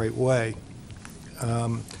thing the right way.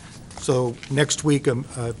 So next week a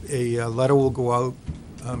letter will go out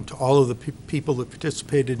to all of the people that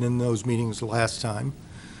participated in those meetings last time.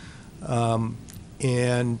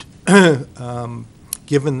 And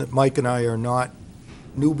Given that Mike and I are not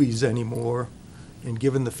newbies anymore, and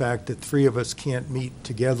given the fact that 3 of us can't meet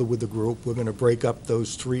together with the group, we're going to break up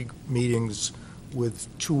those 3 meetings with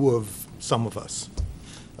 2 of some of us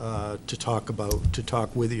to talk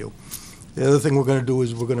with you. The other thing we're going to do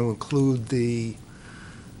is we're going to include the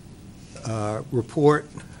report.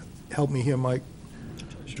 Help me here, Mike.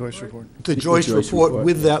 Joyce report. The Joyce report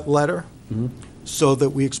with yeah. that letter, so that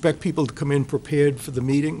we expect people to come in prepared for the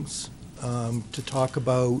meetings, to talk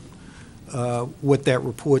about what that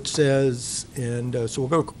report says, and so we're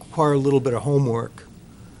going to require a little bit of homework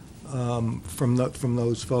from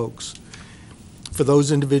those folks. For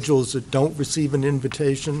those individuals that don't receive an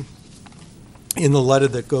invitation, in the letter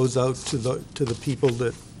that goes out to the people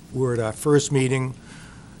that were at our first meeting,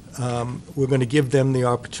 we're going to give them the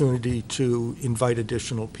opportunity to invite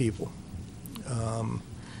additional people.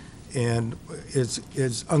 And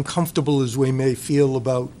as uncomfortable as we may feel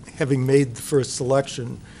about having made the first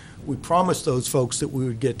selection, we promised those folks that we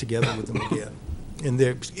would get together with them again. And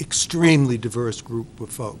they're extremely diverse group of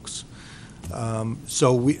folks.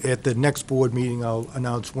 So at the next board meeting, I'll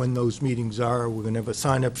announce when those meetings are. We're going to have a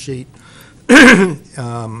sign-up sheet. And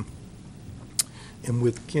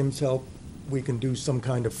with Kim's help, we can do some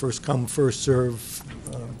kind of first-come, first-serve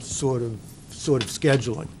sort of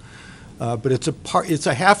scheduling. But it's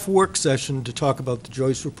a half work session to talk about the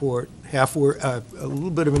Joyce report, half work, a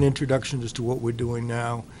little bit of an introduction as to what we're doing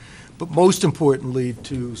now, but most importantly,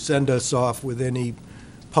 to send us off with any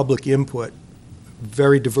public input,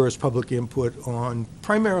 very diverse public input on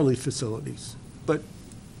primarily facilities, but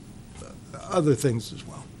other things as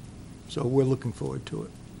well. So we're looking forward to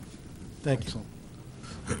it. Thank you.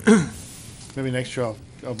 Maybe next year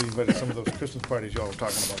I'll be invited to some of those Christmas parties y'all were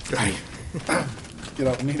talking about. Get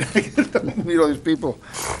out and meet all these people.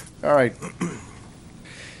 All right.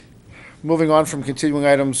 Moving on from continuing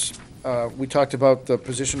items, we talked about the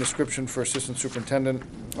position description for assistant superintendent.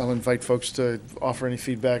 I'll invite folks to offer any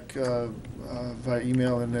feedback via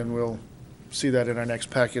email, and then we'll see that in our next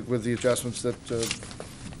packet with the adjustments that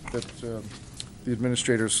the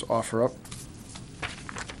administrators offer up.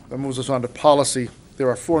 That moves us on to policy. There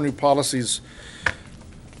are 4 new policies.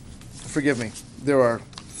 Forgive me. There are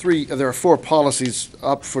 4 policies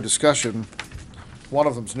up for discussion. One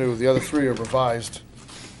of them's new. The other 3 are revised.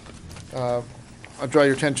 I'll draw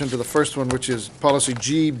your attention to the first one, which is policy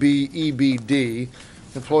GBEBD,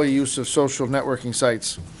 employee use of social networking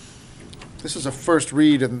sites. This is a first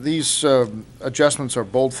read, and these adjustments are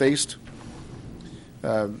bold-faced.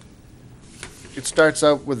 It starts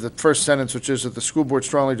out with the first sentence, which is that the school board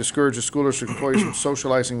strongly discourages school district employees from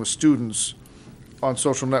socializing with students on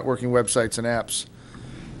social networking websites and apps.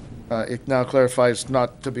 It now clarifies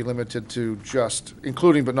not to be limited to just,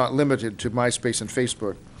 including but not limited to MySpace and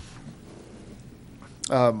Facebook.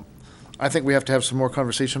 I think we have to have some more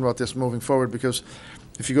conversation about this moving forward, because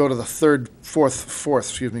if you go to the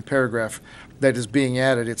fourth paragraph that is being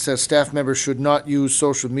added, it says staff members should not use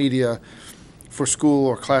social media for school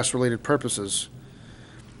or class-related purposes.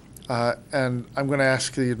 And I'm going to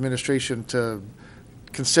ask the administration to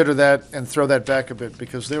consider that and throw that back a bit,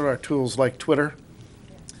 because there are tools like Twitter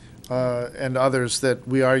and others that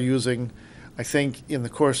we are using, I think, in the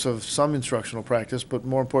course of some instructional practice, but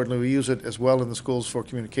more importantly, we use it as well in the schools for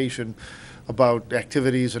communication about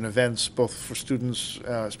activities and events, both for students,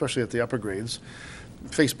 especially at the upper grades.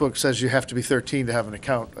 Facebook says you have to be 13 to have an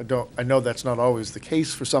account. I know that's not always the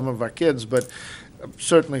case for some of our kids, but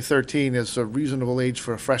certainly 13 is a reasonable age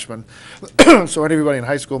for a freshman. So everybody in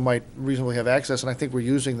high school might reasonably have access, and I think we're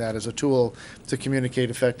using that as a tool to communicate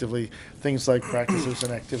effectively things like practices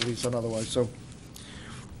and activities and otherwise. So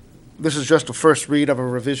this is just a first read of a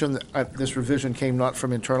revision. This revision came not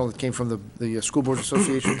from internal, it came from the School Boards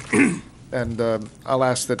Association. And I'll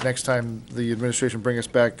ask that next time the administration bring us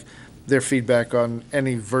back their feedback on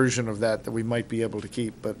any version of that we might be able to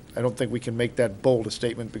keep. But I don't think we can make that bold a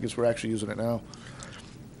statement because we're actually using it now.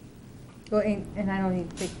 Well, and I don't even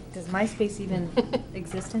think, does MySpace even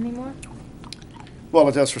exist anymore? Well,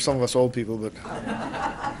 it does for some of us old people, but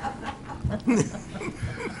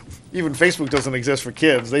even Facebook doesn't exist for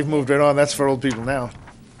kids. They've moved it on. That's for old people now.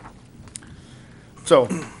 So,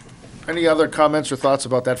 any other comments or thoughts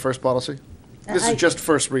about that first policy? This is just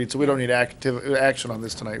first read, so we don't need action on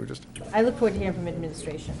this tonight. I look forward to hearing from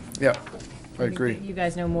administration. Yeah, I agree. You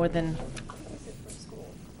guys know more than.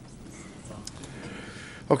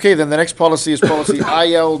 Okay, then the next policy is policy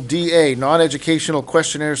ILDA, non-educational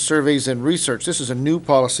questionnaires, surveys, and research. This is a new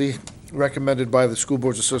policy recommended by the School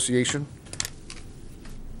Boards Association.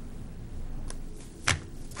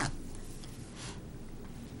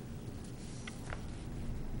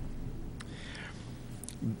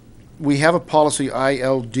 We have a policy,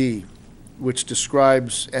 ILD, which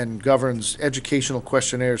describes and governs educational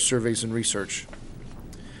questionnaires, surveys, and research.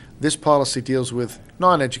 This policy deals with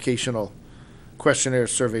non-educational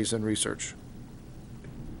questionnaires, surveys, and research.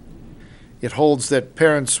 It holds that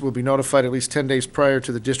parents will be notified at least 10 days prior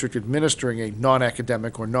to the district administering a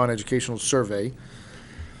non-academic or non-educational survey.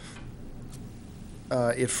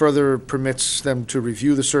 It further permits them to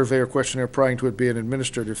review the survey or questionnaire prior to it being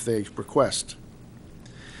administered if they request.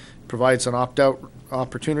 Provides an opt-out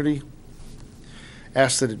opportunity.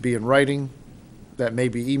 Asks that it be in writing. That may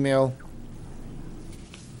be email.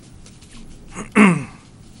 I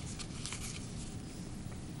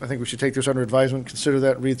think we should take this under advisement, consider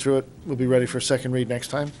that, read through it. We'll be ready for a second read next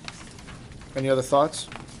time. Any other thoughts?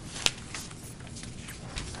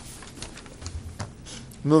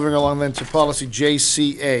 Moving along then to policy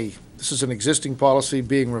JCA. This is an existing policy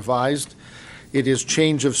being revised. It is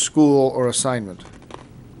change of school or assignment.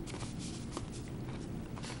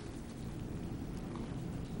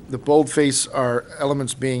 The boldface are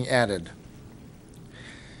elements being added.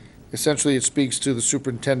 Essentially, it speaks to the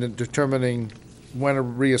superintendent determining when a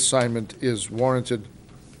reassignment is warranted,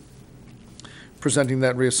 presenting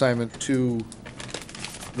that reassignment to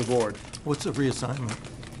the board. What's a reassignment?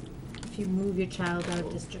 If you move your child out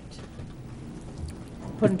of district,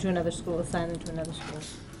 put them to another school, assign them to another school.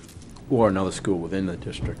 Or another school within the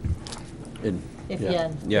district. If Yeah.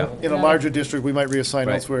 In a larger district, we might reassign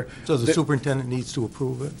Right. elsewhere. So the superintendent needs to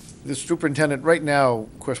approve it? The superintendent, right now,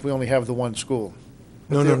 of course, we only have the one school.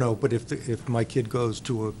 No, but if my kid goes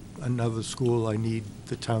to another school, I need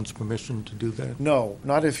the town's permission to do that? No,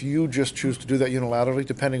 not if you just choose to do that unilaterally,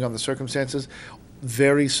 depending on the circumstances.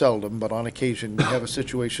 Very seldom, but on occasion, you have a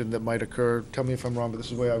situation that might occur, tell me if I'm wrong, but this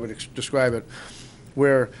is the way I would describe it,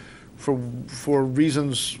 where for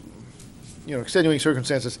reasons, extenuating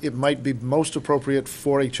circumstances, it might be most appropriate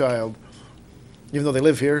for a child, even though they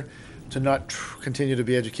live here, to not continue to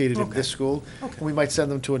be educated in this school. Okay. We might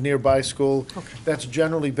send them to a nearby school. Okay. That's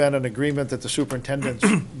generally been an agreement that the superintendents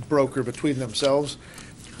broker between themselves.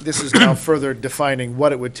 This is now further defining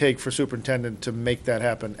what it would take for superintendent to make that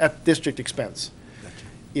happen at district expense.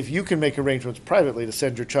 If you can make arrangements privately to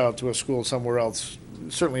send your child to a school somewhere else,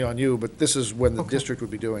 certainly on you, but this is when the district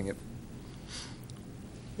would be doing it.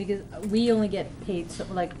 Because we only get paid, so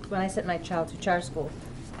like, when I sent my child to charter school,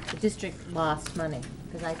 the district lost money,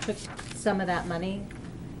 because I took some of that money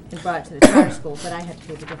and brought it to the charter school, but I had to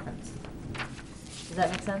pay the difference. Does that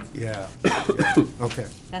make sense? Yeah. Okay,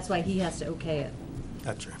 That's why he has to okay it.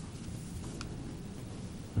 gotcha.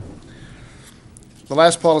 The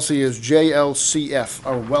last policy is JLCF,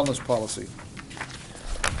 our wellness policy.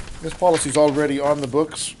 This policy is already on the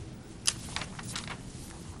books.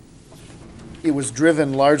 It was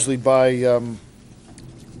driven largely by the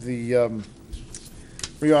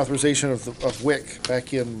reauthorization of WIC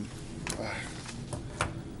back in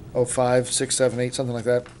 05, 6, 7, 8, something like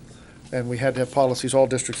that. And we had to have policies, all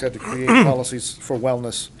districts had to create policies for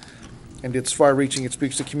wellness. And it's far-reaching, it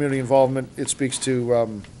speaks to community involvement, it speaks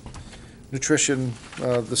to nutrition,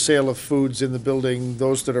 the sale of foods in the building,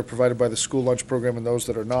 those that are provided by the school lunch program and those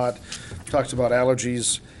that are not. Talks about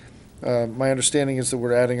allergies. My understanding is that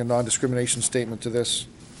we're adding a non-discrimination statement to this.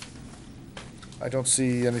 I don't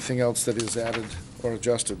see anything else that is added or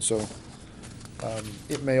adjusted, so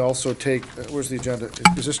it may also take, where's the agenda?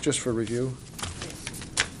 Is this just for review?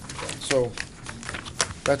 So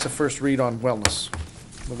that's a first read on wellness.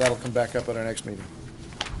 Well, that'll come back up at our next meeting.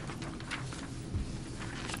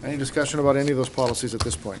 Any discussion about any of those policies at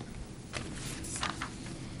this point?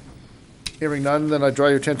 Hearing none, then I draw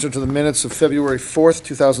your attention to the minutes of February 4th,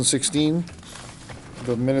 2016.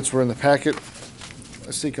 The minutes were in the packet.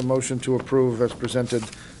 I seek a motion to approve as presented,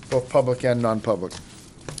 both public and non-public.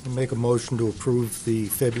 I make a motion to approve the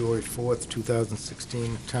February 4th,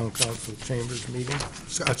 2016 Town Council Chambers meeting,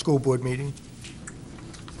 school board meeting.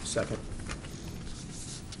 Second.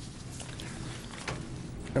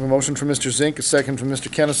 I have a motion from Mr. Zink, a second from Mr.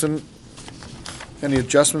 Kennison. Any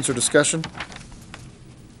adjustments or discussion?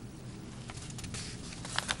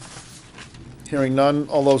 Hearing none,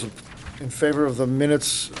 all those in favor of the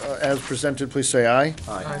minutes as presented, please say aye.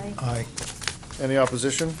 Aye. Aye. Any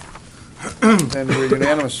opposition? And we're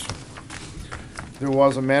unanimous. There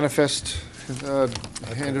was a manifest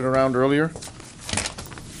handed around earlier.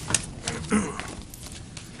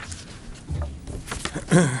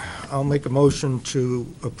 I'll make a motion to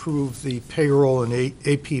approve the payroll and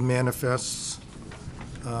AP manifests,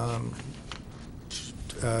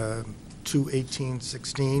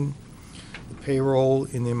 2/18/16. The payroll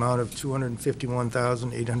in the amount of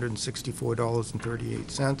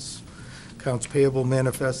 $251,864.38. accounts payable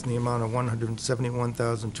manifest in the amount of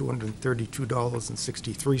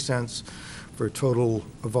 $171,232.63 for a total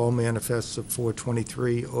of all manifests of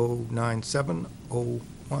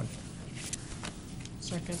 $423,097.01.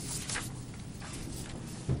 Second.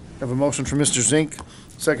 I have a motion from Mr. Zink,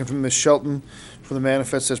 second from Ms. Shelton for the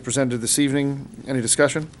manifest as presented this evening. Any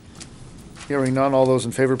discussion? Hearing none, all those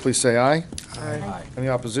in favor, please say aye. Aye. Any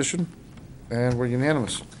opposition? And we're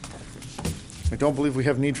unanimous. I don't believe we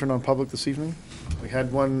have need for non-public this evening. We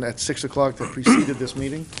had one at 6 o'clock that preceded this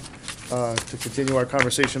meeting to continue our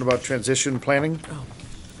conversation about transition planning.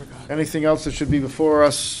 Anything else that should be before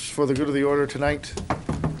us for the good of the order tonight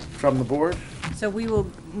from the board? So we will,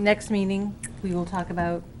 next meeting, we will talk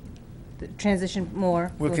about the transition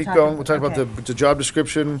more. We'll keep talk going. We'll talk about okay. the job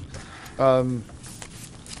description. In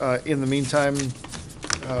the meantime,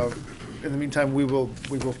 we will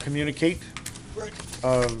communicate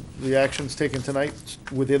the actions taken tonight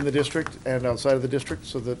within the district and outside of the district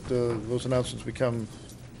so that those announcements become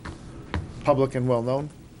public and well-known.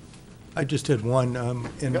 I just had one,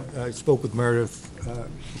 and Yep. I spoke with Meredith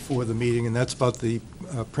before the meeting, and that's about the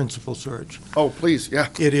principal search. Oh, please, yeah.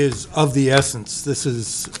 It is of the essence. This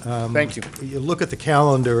is. Thank you. You look at the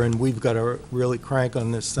calendar, and we've got to really crank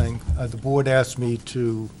on this thing. The board asked me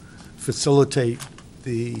to facilitate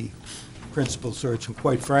the principal search, and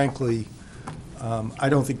quite frankly, I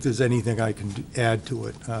don't think there's anything I can add to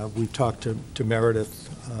it. We've talked to Meredith,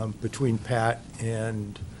 between Pat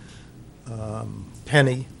and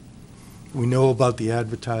Penny. We know about the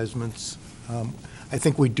advertisements. I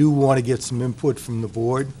think we do want to get some input from the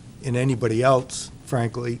board and anybody else,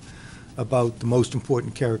 frankly, about the most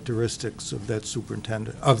important characteristics of that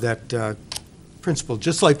superintendent, of that principal,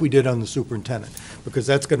 just like we did on the superintendent, because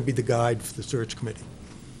that's going to be the guide for the search committee.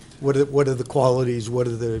 What are the qualities, what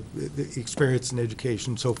are the experience and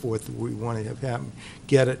education, and so forth, that we want to have happen?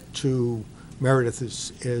 Get it to Meredith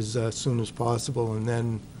as soon as possible, and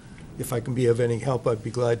then if I can be of any help, I'd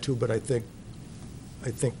be glad to, but I think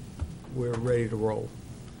we're ready to roll.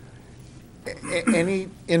 Any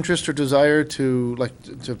interest or desire to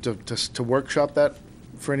workshop that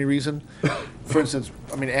for any reason? For instance,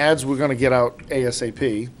 I mean, ads we're going to get out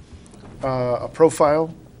ASAP. A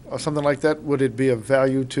profile or something like that, would it be of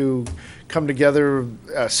value to come together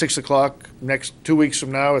 6 o'clock next 2 weeks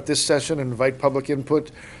from now at this session and invite public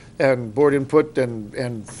input and board input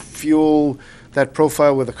and fuel that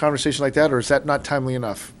profile with a conversation like that, or is that not timely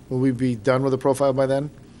enough? Will we be done with the profile by then?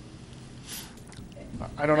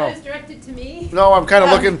 I don't know. That is directed to me. No, I'm kind of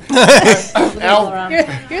looking. Al,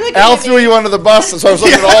 You're looking Al at threw me. you under the bus, so I was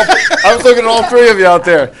looking at all three of you out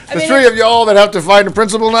there. The mean, three of you all that have to find a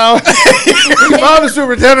principal now. We found a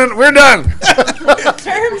superintendent. We're done.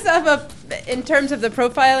 In terms of the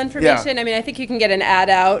profile information, I mean, I think you can get an ad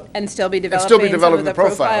out and still be developing some of developing the the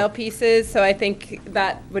profile. profile pieces, so I think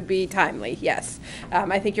that would be timely, yes.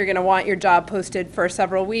 I think you're gonna want your job posted for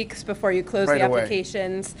several weeks before you close the Right away.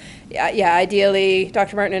 applications. Yeah, ideally,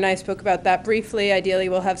 Dr. Martin and I spoke about that briefly, ideally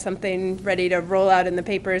we'll have something ready to roll out in the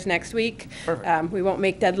papers next week. Perfect. We won't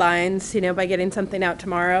make deadlines, by getting something out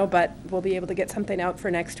tomorrow, but we'll be able to get something out for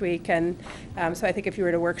next week, and so I think if you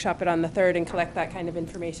were to workshop it on the 3rd and collect that kind of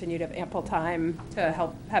information, you'd have ample time to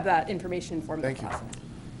help have that information informed. Thank you.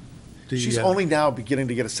 process. She's only now beginning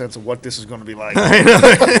to get a sense of what this is going to be like.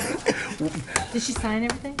 Did she sign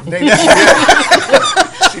everything?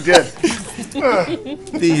 She did.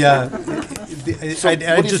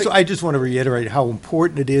 I just want to reiterate how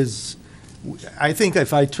important it is. I think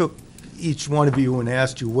if I took each one of you and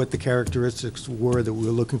asked you what the characteristics were that we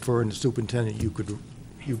were looking for in the superintendent,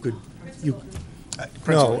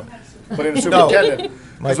 no. But in a superintendent,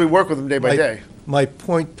 because we work with them day by day. My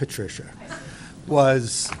point, Patricia,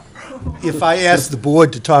 was if I asked the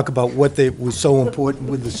board to talk about what was so important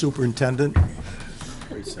with the superintendent,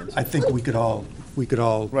 I think we could all.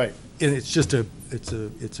 Right. And it's just it's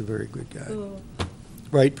a very good guy.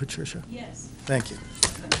 Right, Patricia? Yes. Thank you.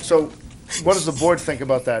 So what does the board think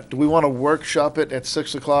about that? Do we want to workshop it at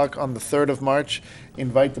 6 o'clock on the 3rd of March,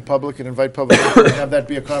 invite the public and and have that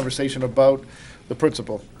be a conversation about the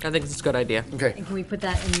principal? I think it's a good idea. Okay. And can we put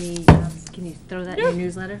that in the, can you throw that in your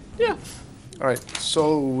newsletter? All right.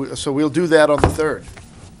 So we'll do that on the 3rd.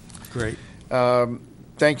 Great.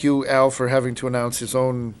 Thank you, Al, for having to announce his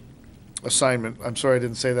own assignment. I'm sorry I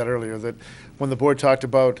didn't say that earlier, that when the board talked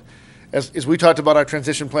about, as we talked about our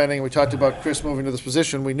transition planning, and we talked about Chris moving to this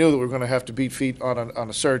position, we knew that we were going to have to beat feet on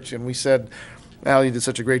a search, and we said, Al, you did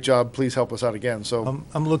such a great job, please help us out again. So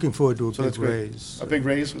I'm looking forward to a that's big great. raise. A big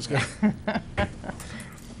raise was good.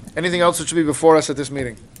 Anything else that should be before us at this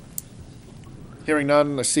meeting? Hearing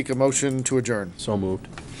none, I seek a motion to adjourn. So moved.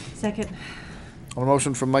 Second. On a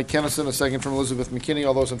motion from Mike Kennison, a second from Elizabeth McKinney,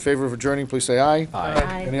 all those in favor of adjourning, please say aye.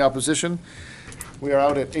 Aye. Any opposition? We are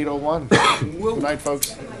out at 8:01. Good night,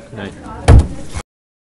 folks. Right.